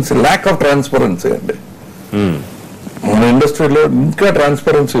transparency, lack of transparency అండి. మన ఇండస్ట్రీలో ఇంకా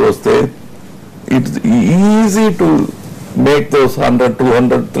ట్రాన్స్పరెన్సీ వస్తే it's easy to make those 100,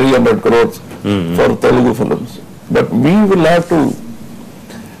 200, 300 crores for Telugu films. But we will have to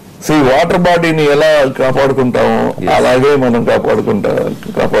sea water బాడీని ఎలా కాపాడుకుంటామో అలాగే మనం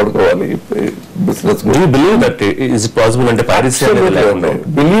కాపాడుకోవాలి బిజినెస్.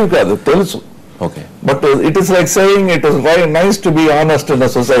 బిలీవ్ కాదు, తెలుసు. But it is like saying it is very nice to be honest in a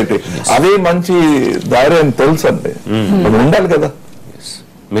society. అదే మంచి దారి అని తెలుసు అండి, అది ఉండాలి కదా.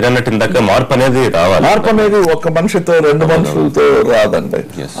 మీరు అన్నట్టు ఇందాక మార్పు అనేది రావాలి. మార్పు అనేది ఒక్క మనిషితో, రెండు మనుషులతో రాదండి.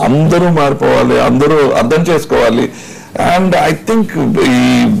 అందరూ మారిపోవాలి, అందరూ అర్థం చేసుకోవాలి. అండ్ ఐ థింక్ ఈ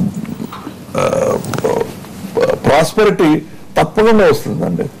ప్రాస్పెరిటీ తప్పకుండా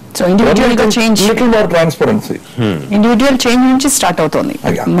వస్తుందండి. So individual change, little more transparency, individual change నుంచి స్టార్ట్ అవుతుంది.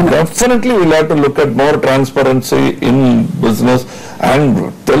 Definitely we'll have to look at more transparency in business, and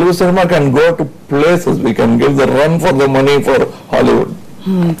Telugu cinema can go to places. We can give the run for the money for Hollywood.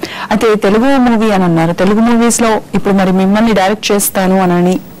 అయితే Telugu movie అని అన్నారు. Telugu movies లో ఇప్పుడు మరి మిమ్మల్ని direct చేస్తాను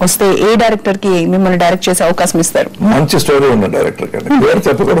అని వస్తే ఏ డైరెక్టర్ కి మిమ్మల్ని డైరెక్ట్ చేసే అవకాశం ఇస్తారు? మంచి స్టోరీ ఉన్న డైరెక్టర్ కానీ పేరు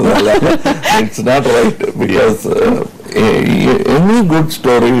చెప్పకూడదు. It's not right, because any good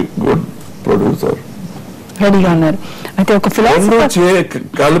story, good producer రెడీగా ఉన్నారు. అయితే ఒక ఫిలాసఫర్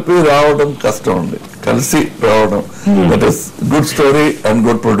కలిపి రావడం కష్టం ఉంది, కలిసి రావడం. That is good story and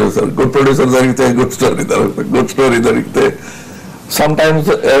good producer. Good producer దొరికితే గుడ్ స్టోరీ దొరుకుతుంది. గుడ్ స్టోరీ దొరికితే sometimes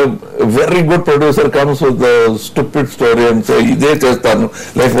a very good producer comes with a stupid story and say ఇదే చేస్తాను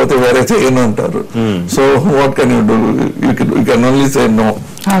లేకపోతే వేరే చేయను అంటారు. So what can you do? You can only say no.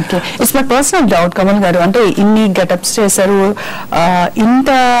 Okay, it's my personal doubt Kamal గారు. అంటే ఇన్ని గెటప్స్ చేశారు, ఇంత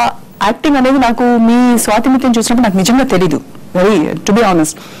యాక్టింగ్ అనేది నాకు మీ స్వాతిమిత్యం చూసినప్పుడు నాకు నిజంగా తెలీదు, very to be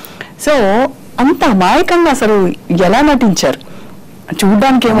honest. So అంత అమాయకంగా అసలు ఎలా నటించారు?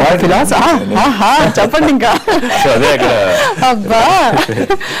 చూడ్డానికి ఏమో చెప్పండి ఇంకా. అబ్బా,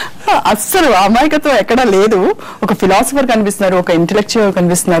 అస్సలు అమాయకత్వం ఎక్కడా లేదు. ఒక ఫిలాసఫర్ కనిపిస్తున్నారు, ఒక ఇంటెలెక్చువల్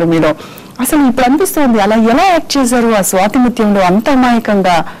కనిపిస్తున్నారు మీలో. అసలు ఇప్పుడు అనిపిస్తుంది అలా ఎలా యాక్ట్ చేశారు ఆ స్వాతిమిత్యంలో అంత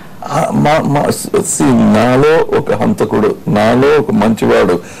అమాయకంగా? నాలో ఒక హంతకుడు, నాలో ఒక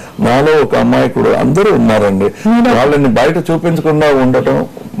మంచివాడు, నాలో ఒక అమాయకుడు అందరూ ఉన్నారండి. వాళ్ళని బయట చూపించకుండా ఉండటం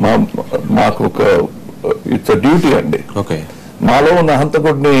మాకు ఒక ఇట్స్ డ్యూటీ అండి. మాలో ఉన్న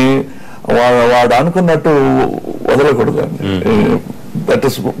హంతకుడిని వాడు అనుకున్నట్టు వదలకూడదు అండి. That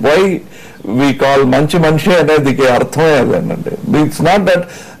is why we call మంచి మనిషి అనేది అర్థమే అదేనండి. It's not that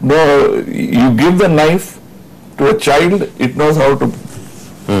no you give the knife to a child, it knows how to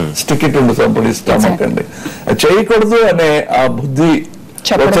stick it in somebody stomach అండి. చేయకూడదు అనే ఆ బుద్ధి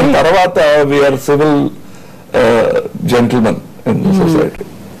వచ్చిన తర్వాత we are civil gentleman in the society.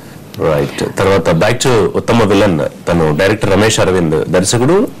 Right. తర్వాత బ్యాక్ టు ఉత్తమ విలన్. తను డైరెక్టర్ రమేష్ అరవింద్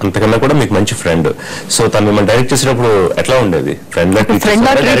దర్శకుడు, అంతకన్నా కూడా మీకు మంచి ఫ్రెండ్. సో తను మిమ్మల్ని డైరెక్ట్ చేసినప్పుడు ఎట్లా ఉండేది? ఫ్రెండ్ గా ట్రీట్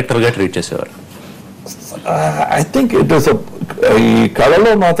చేసేవారు, డైరెక్టర్ గా ట్రీట్ చేసేవారు? ఐ థింక్ ఇట్ ఇస్ ఈ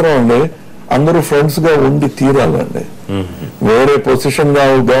కళలో మాత్రం అండి అందరూ ఫ్రెండ్స్ గా ఉండి తీరాలండి. వేరే పొజిషన్ గా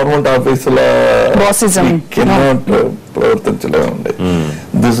గవర్నమెంట్ ఆఫీసుల cannot ప్రవర్తించలేమండి.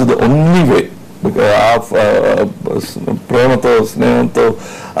 This is the only way. ప్రేమతో స్నేహంతో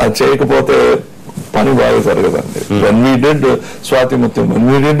చేయకపోతే పని బాగా జరగదండి. When we did Swathi Muthyam, when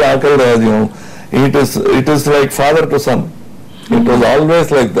we did ఆకలి రాజ్యం, it is like father to sun. It was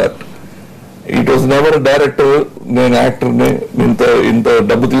always like that. It was never director నేను యాక్టర్ని ఇంత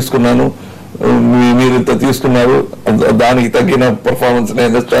డబ్బు తీసుకున్నాను, మీరు ఇంత తీసుకున్నారు, దానికి తగ్గిన పర్ఫార్మెన్స్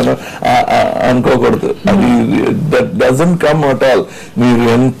నేను ఇస్తాను అనుకోకూడదు. అది that doesn't come at all. మీరు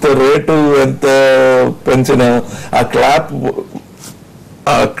ఎంత రేటు ఎంత పెంచినా ఆ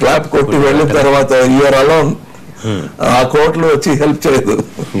క్లాప్ కొట్టి వెళ్ళిన తర్వాత యూఆర్ అలోన్. ఆ కోట్లు వచ్చి హెల్ప్ చేయదు.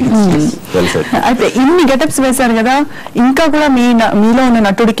 అయితే ఇన్ని గెటప్స్ వేశారు కదా, ఇంకా కూడా మీలో ఉన్న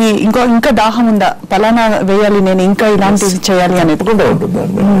నటుడికి ఇంకా దాహం ఉందా? పలానా వేయాలి, నేను ఇంకా ఇలాంటివి చేయాలి అని ఎప్పుకుంటూ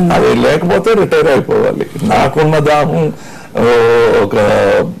ఉంటుందండి. అది లేకపోతే రిటైర్ అయిపోవాలి. నాకున్న దాహం ఒక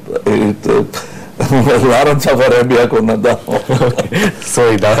లారెన్స్ ఆఫ్ అరేబియాకు ఉన్న దాహం. సో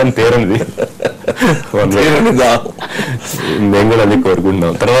ఈ దాహం పేరుంది, మేము కూడా అది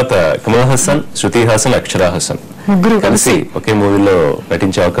కోరుకుంటున్నాం. తర్వాత కమల్ హాసన్, శృతి హాసన్, అక్షరా హాసన్ కలిసి ఒకే మూవీలో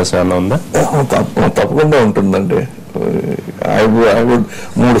నటించే అవకాశం ఏమన్నా ఉందా? తప్పకుండా ఉంటుందండి. ఐ వుడ్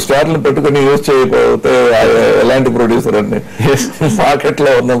 3 స్టార్లు పెట్టుకుని యూజ్ చేయకపోతే ఎలాంటి ప్రొడ్యూసర్ అండి మార్కెట్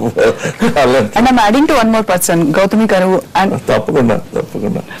లో ఉన్న. గౌతమి గారు తప్పకుండా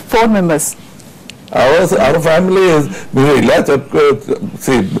 4 members. our family is ఇలా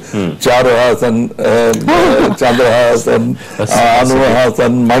చెప్పుకోవచ్చు. చారు హాసన్, చంద్ర హాసన్, అను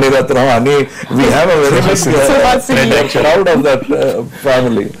హాసన్, మణిరత్నం అని we have a very much proud of that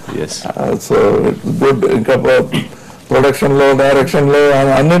family. So it's good. ఇంకా ప్రొడక్షన్ లో, డైరెక్షన్ లో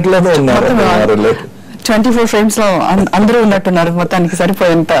అన్నింటిలోనే ఉన్నారు. 24 frames లో అందరూ ఉన్నట్టున్నారు మొత్తానికి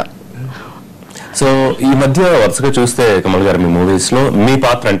సరిపోయేంత. సో ఈ మధ్య వరుసగా చూస్తే కమల్ గారు మీ మూవీస్ లో మీ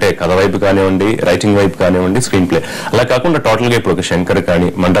పాత్ర అంటే కథ వైపు కానివ్వండి, రైటింగ్ వైపు కానివ్వండి, స్క్రీన్ ప్లే అలా కాకుండా టోటల్ గా ఇప్పుడు ఒక శంకర్ కానీ,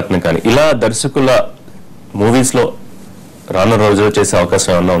 మండత్న కానీ ఇలా దర్శకుల మూవీస్ లో రాను రోజు చేసే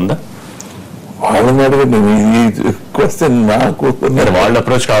అవకాశం ఏమన్నా ఉందా? ఈ క్వశ్చన్ నాకు వాళ్ళ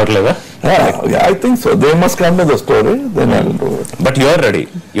అప్రోచ్ కావట్లేదా? I think so. They must come with the story, then I will do it. But you are ready.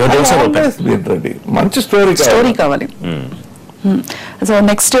 You are also been ready. మంచి స్టోరీ కావాలి. So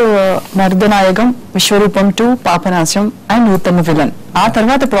next మర్దనాయకం, Vishwaroopam 2, Papanasam and ఉత్తమ విలన్. ఆ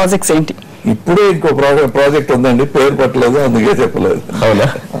తర్వాత projects ఏంటి? ఇప్పుడే ఇంకో project ఉందండి, పేరు పట్టలేదు, అందుకే చెప్పలేదు. అవునా?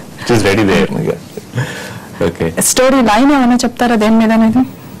 It is ready there. Okay. Story line ఏమైనా చెప్తారా దేని మీద అనేది?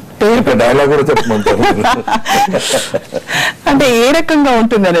 పేరు డైలాగ్ కూడా చెప్పమంటారు. అంటే ఏ రకంగా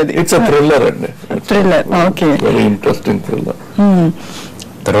ఉంటుంది అనేది? ఇట్స్ అ థ్రిల్లర్ అండి. Thriller. Okay. Very interesting thriller.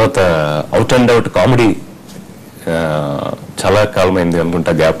 తర్వాత అవుట్ అండ్ అవుట్ కామెడీ చాలా కాలమైంది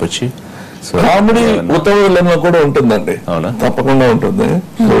అనుకుంటా గ్యాప్ వచ్చి. కామెడీ ఉత్తమ విలన్ లో కూడా ఉంటుందండి. అవునా? తప్పకుండా ఉంటుంది.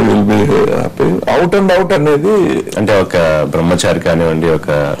 So will be happy. Out and out అనేది అంటే ఒక బ్రహ్మచారి కానివ్వండి, ఒక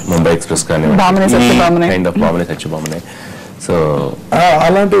ముంబై ఎక్స్ప్రెస్ కానివ్వండి, కైండ్ ఆఫ్ బామనే సత్యభామనే. సో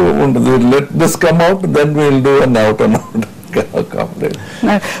అలాంటివి ఉంటుంది. Let this come out, then will do an out and out.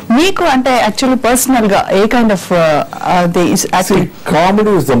 మీకు అంటే యాక్చువల్లీ పర్సనల్ గా ఏ kind of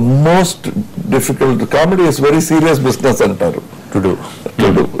comedy is the most difficult. Comedy is very serious business అంటారు. To do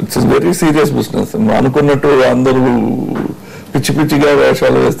it's very serious business. అనుకున్నట్టు అందరూ పిచ్చి పిచ్చిగా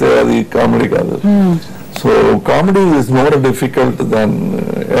వేషాలు వేస్తే అది కామెడీ కాదు. So comedy is more difficult దాన్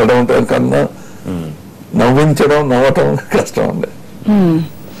ఏడవటం కన్నా నవ్వటం కష్టం అండి.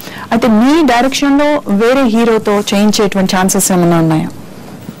 అయితే మీ డైరెక్షన్ లో వేరే హీరోతో చేయించేటువంటి ఛాన్సెస్ ఏమైనా ఉన్నాయా?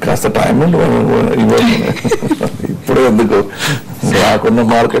 కాస్త టైం ఇప్పుడే ఎందుకు, నాకున్న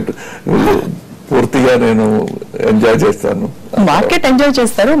మార్కెట్ పూర్తిగా నేను ఎంజాయ్ చేస్తాను. మార్కెట్ ఎంజాయ్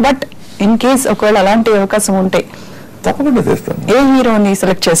చేస్తారు, బట్ ఇన్ కేస్ ఒకవేళ అలాంటి అవకాశం ఉంటే తప్పకుండా చేస్తాను. ఏ హీరోని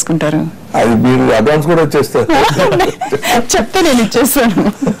సెలెక్ట్ చేసుకుంటారు? అది మీరు అడ్వాన్స్ కూడా వచ్చేస్తారు. చెప్తే నేను ఇచ్చేస్తాను.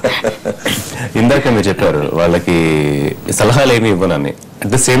 ఇందాక మీరు చెప్పారు వాళ్ళకి సలహాలు ఏమి ఇవ్వనని.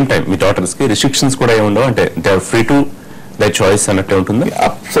 At the same time me daughters కి రిస్ట్రిక్షన్స్ కూడా ఏమి ఉండవు, అంటే they are free to that choice అన్నట్టు ఉంటుంది?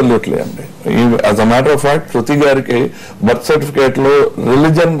 అబ్సల్యూట్లీ అండి. As a matter of fact శృతి గారికి బర్త్ సర్టిఫికేట్ లో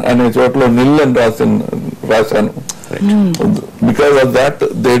రిలీజన్ అనే చోట్ల నిల్ అని రాశాను. Because of that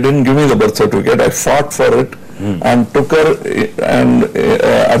they didn't give me the birth certificate. I fought for it and took her and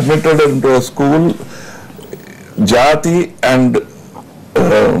admitted her into a school jati and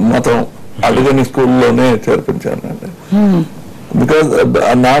matam adigani school lone cherpinchanu. Because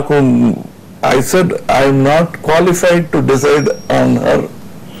naaku I said I am not qualified to decide on her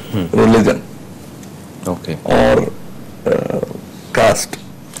religion or caste,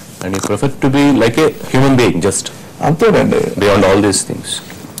 and you prefer to be like a human being, just anthenandi, beyond all these things.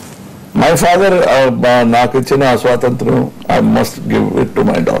 My father నాకు ఇచ్చిన స్వాతంత్రం I must give it to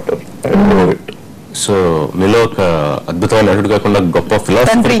my daughter. I know it. So మీలో ఒక అద్భుతమైన నటుడు కాకుండా గొప్ప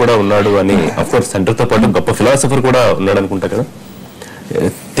philosopher కూడా ఉన్నాడు అని, అఫ్ కోర్స్ సెంటర్ తో పాటు గొప్ప ఫిలాసఫర్ కూడా ఉన్నాడు అనుకుంటా కదా.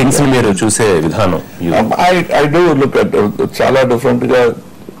 థింగ్స్ మీరు చూసే విధానం I do look at చాలా డిఫరెంట్ గా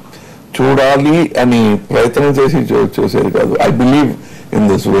చూడాలి అని ప్రయత్నం చేసి చూసేది కాదు. I believe in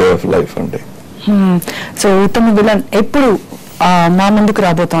this way of life అంటే. సో ఉత్తమ విలన్ ఎప్పుడు మా ముందుకు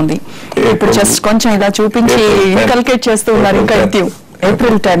రాబోతోంది? ఇప్పుడు జస్ట్ కొంచెం ఇలా చూపించి ఇన్కల్కేట్ చేస్తూ ఉన్నారు. ఇంకా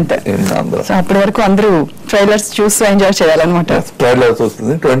April 10th. సో అప్పటి వరకు అందరూ ట్రైలర్స్ చూస్తూ ఎంజాయ్ చేయాలన్నమాట. ట్రైలర్స్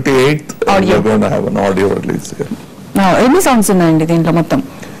వస్తుంది 28th. Audio release. ఎన్ని సాంగ్స్ ఉన్నాయండి దీంట్లో మొత్తం?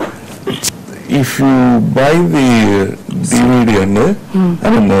 If you buy the DVD and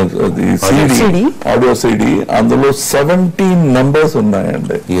the CD, audio CD, అందులో 17 numbers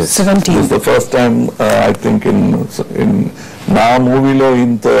ఉన్నాయండి. 17. It's the first time I think in నా మూవీలో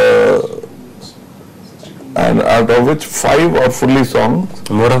ఇంత, and out of which 5 are fully songs.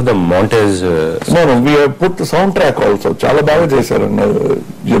 More of the montage. No, we have put the soundtrack also. చాలా బాగా చేశారు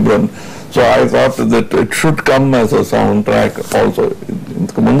Ghibran. So I thought that it should come as a soundtrack also.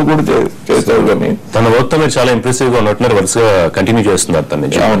 ఇంతకు ముందు కూడా చేశారు కానీ తన వర్క్ తో మీరు చాలా ఇంప్రెసివ్ గా ఉన్నట్టున్నారు, వరుసగా కంటిన్యూ చేస్తున్నారు తన.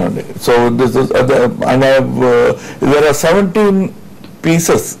 అవునండి. So this is and I have there are 17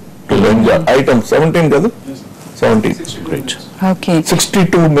 pieces to enjoy. Items 17 కదా? 17. Great. Okay.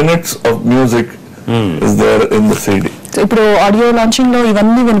 62 minutes of music is there in the CD. ఇప్పుడు ఆడియో లాంచింగ్ లో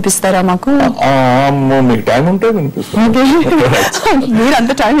ఇవన్నీ వినిపిస్తారా మాకు? మీకు టైం ఉంటే వినిపిస్తాను. మీరు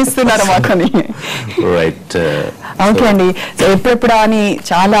అంత టైం ఇస్తున్నారా మాకని? రైట్. ఓకే అండి. ఎప్పుడెప్పుడా అని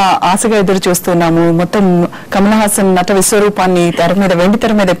చాలా ఆశగా ఎదురు చూస్తున్నాము. మొత్తం కమల్ హాసన్ నట విశ్వరూపాన్ని తెర మీద, వెండి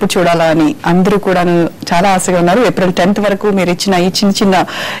తెర మీద ఎప్పుడు చూడాలా అని అందరూ కూడా చాలా ఆశగా ఉన్నారు. ఏప్రిల్ 10th వరకు మీరు ఇచ్చిన ఈ చిన్న చిన్న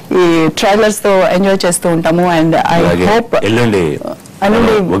ఈ ట్రైలర్స్ తో ఎంజాయ్ చేస్తూ ఉంటాము. అండ్ ఐ హోప్ ఎల్లుండి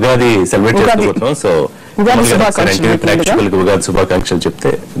ఉగాది సెలబ్రేట్ చేసుకుంటున్నాం. సో ఉగాది శుభాకాంక్షలు. ప్రేక్షకులకు ఉగాది శుభాకాంక్షలు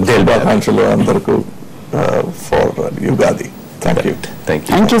చెప్తే శుభాకాంక్షలు అందరికీ for Ugadi.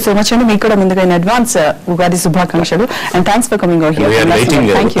 Thank you so much అండి. మీకు కూడా ముందుగా ఇన్ అడ్వాన్స్ ఉగాది శుభాకాంక్షలు. And thanks for coming over here.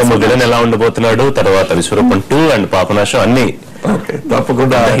 ఉత్తమ విలన్ ఎలా ఉండబోతున్నాడు, తర్వాత విశ్వరూపం 2 అండ్ పాపనాశం అన్ని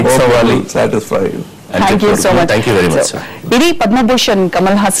తప్పకుండా satisfy. Thank you so much. Thank you very much. ఇది పద్మభూషణ్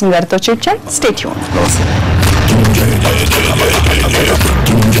కమల్ హాసన్ గారితో చిట్ చాట్. Stay tune. నమస్తే.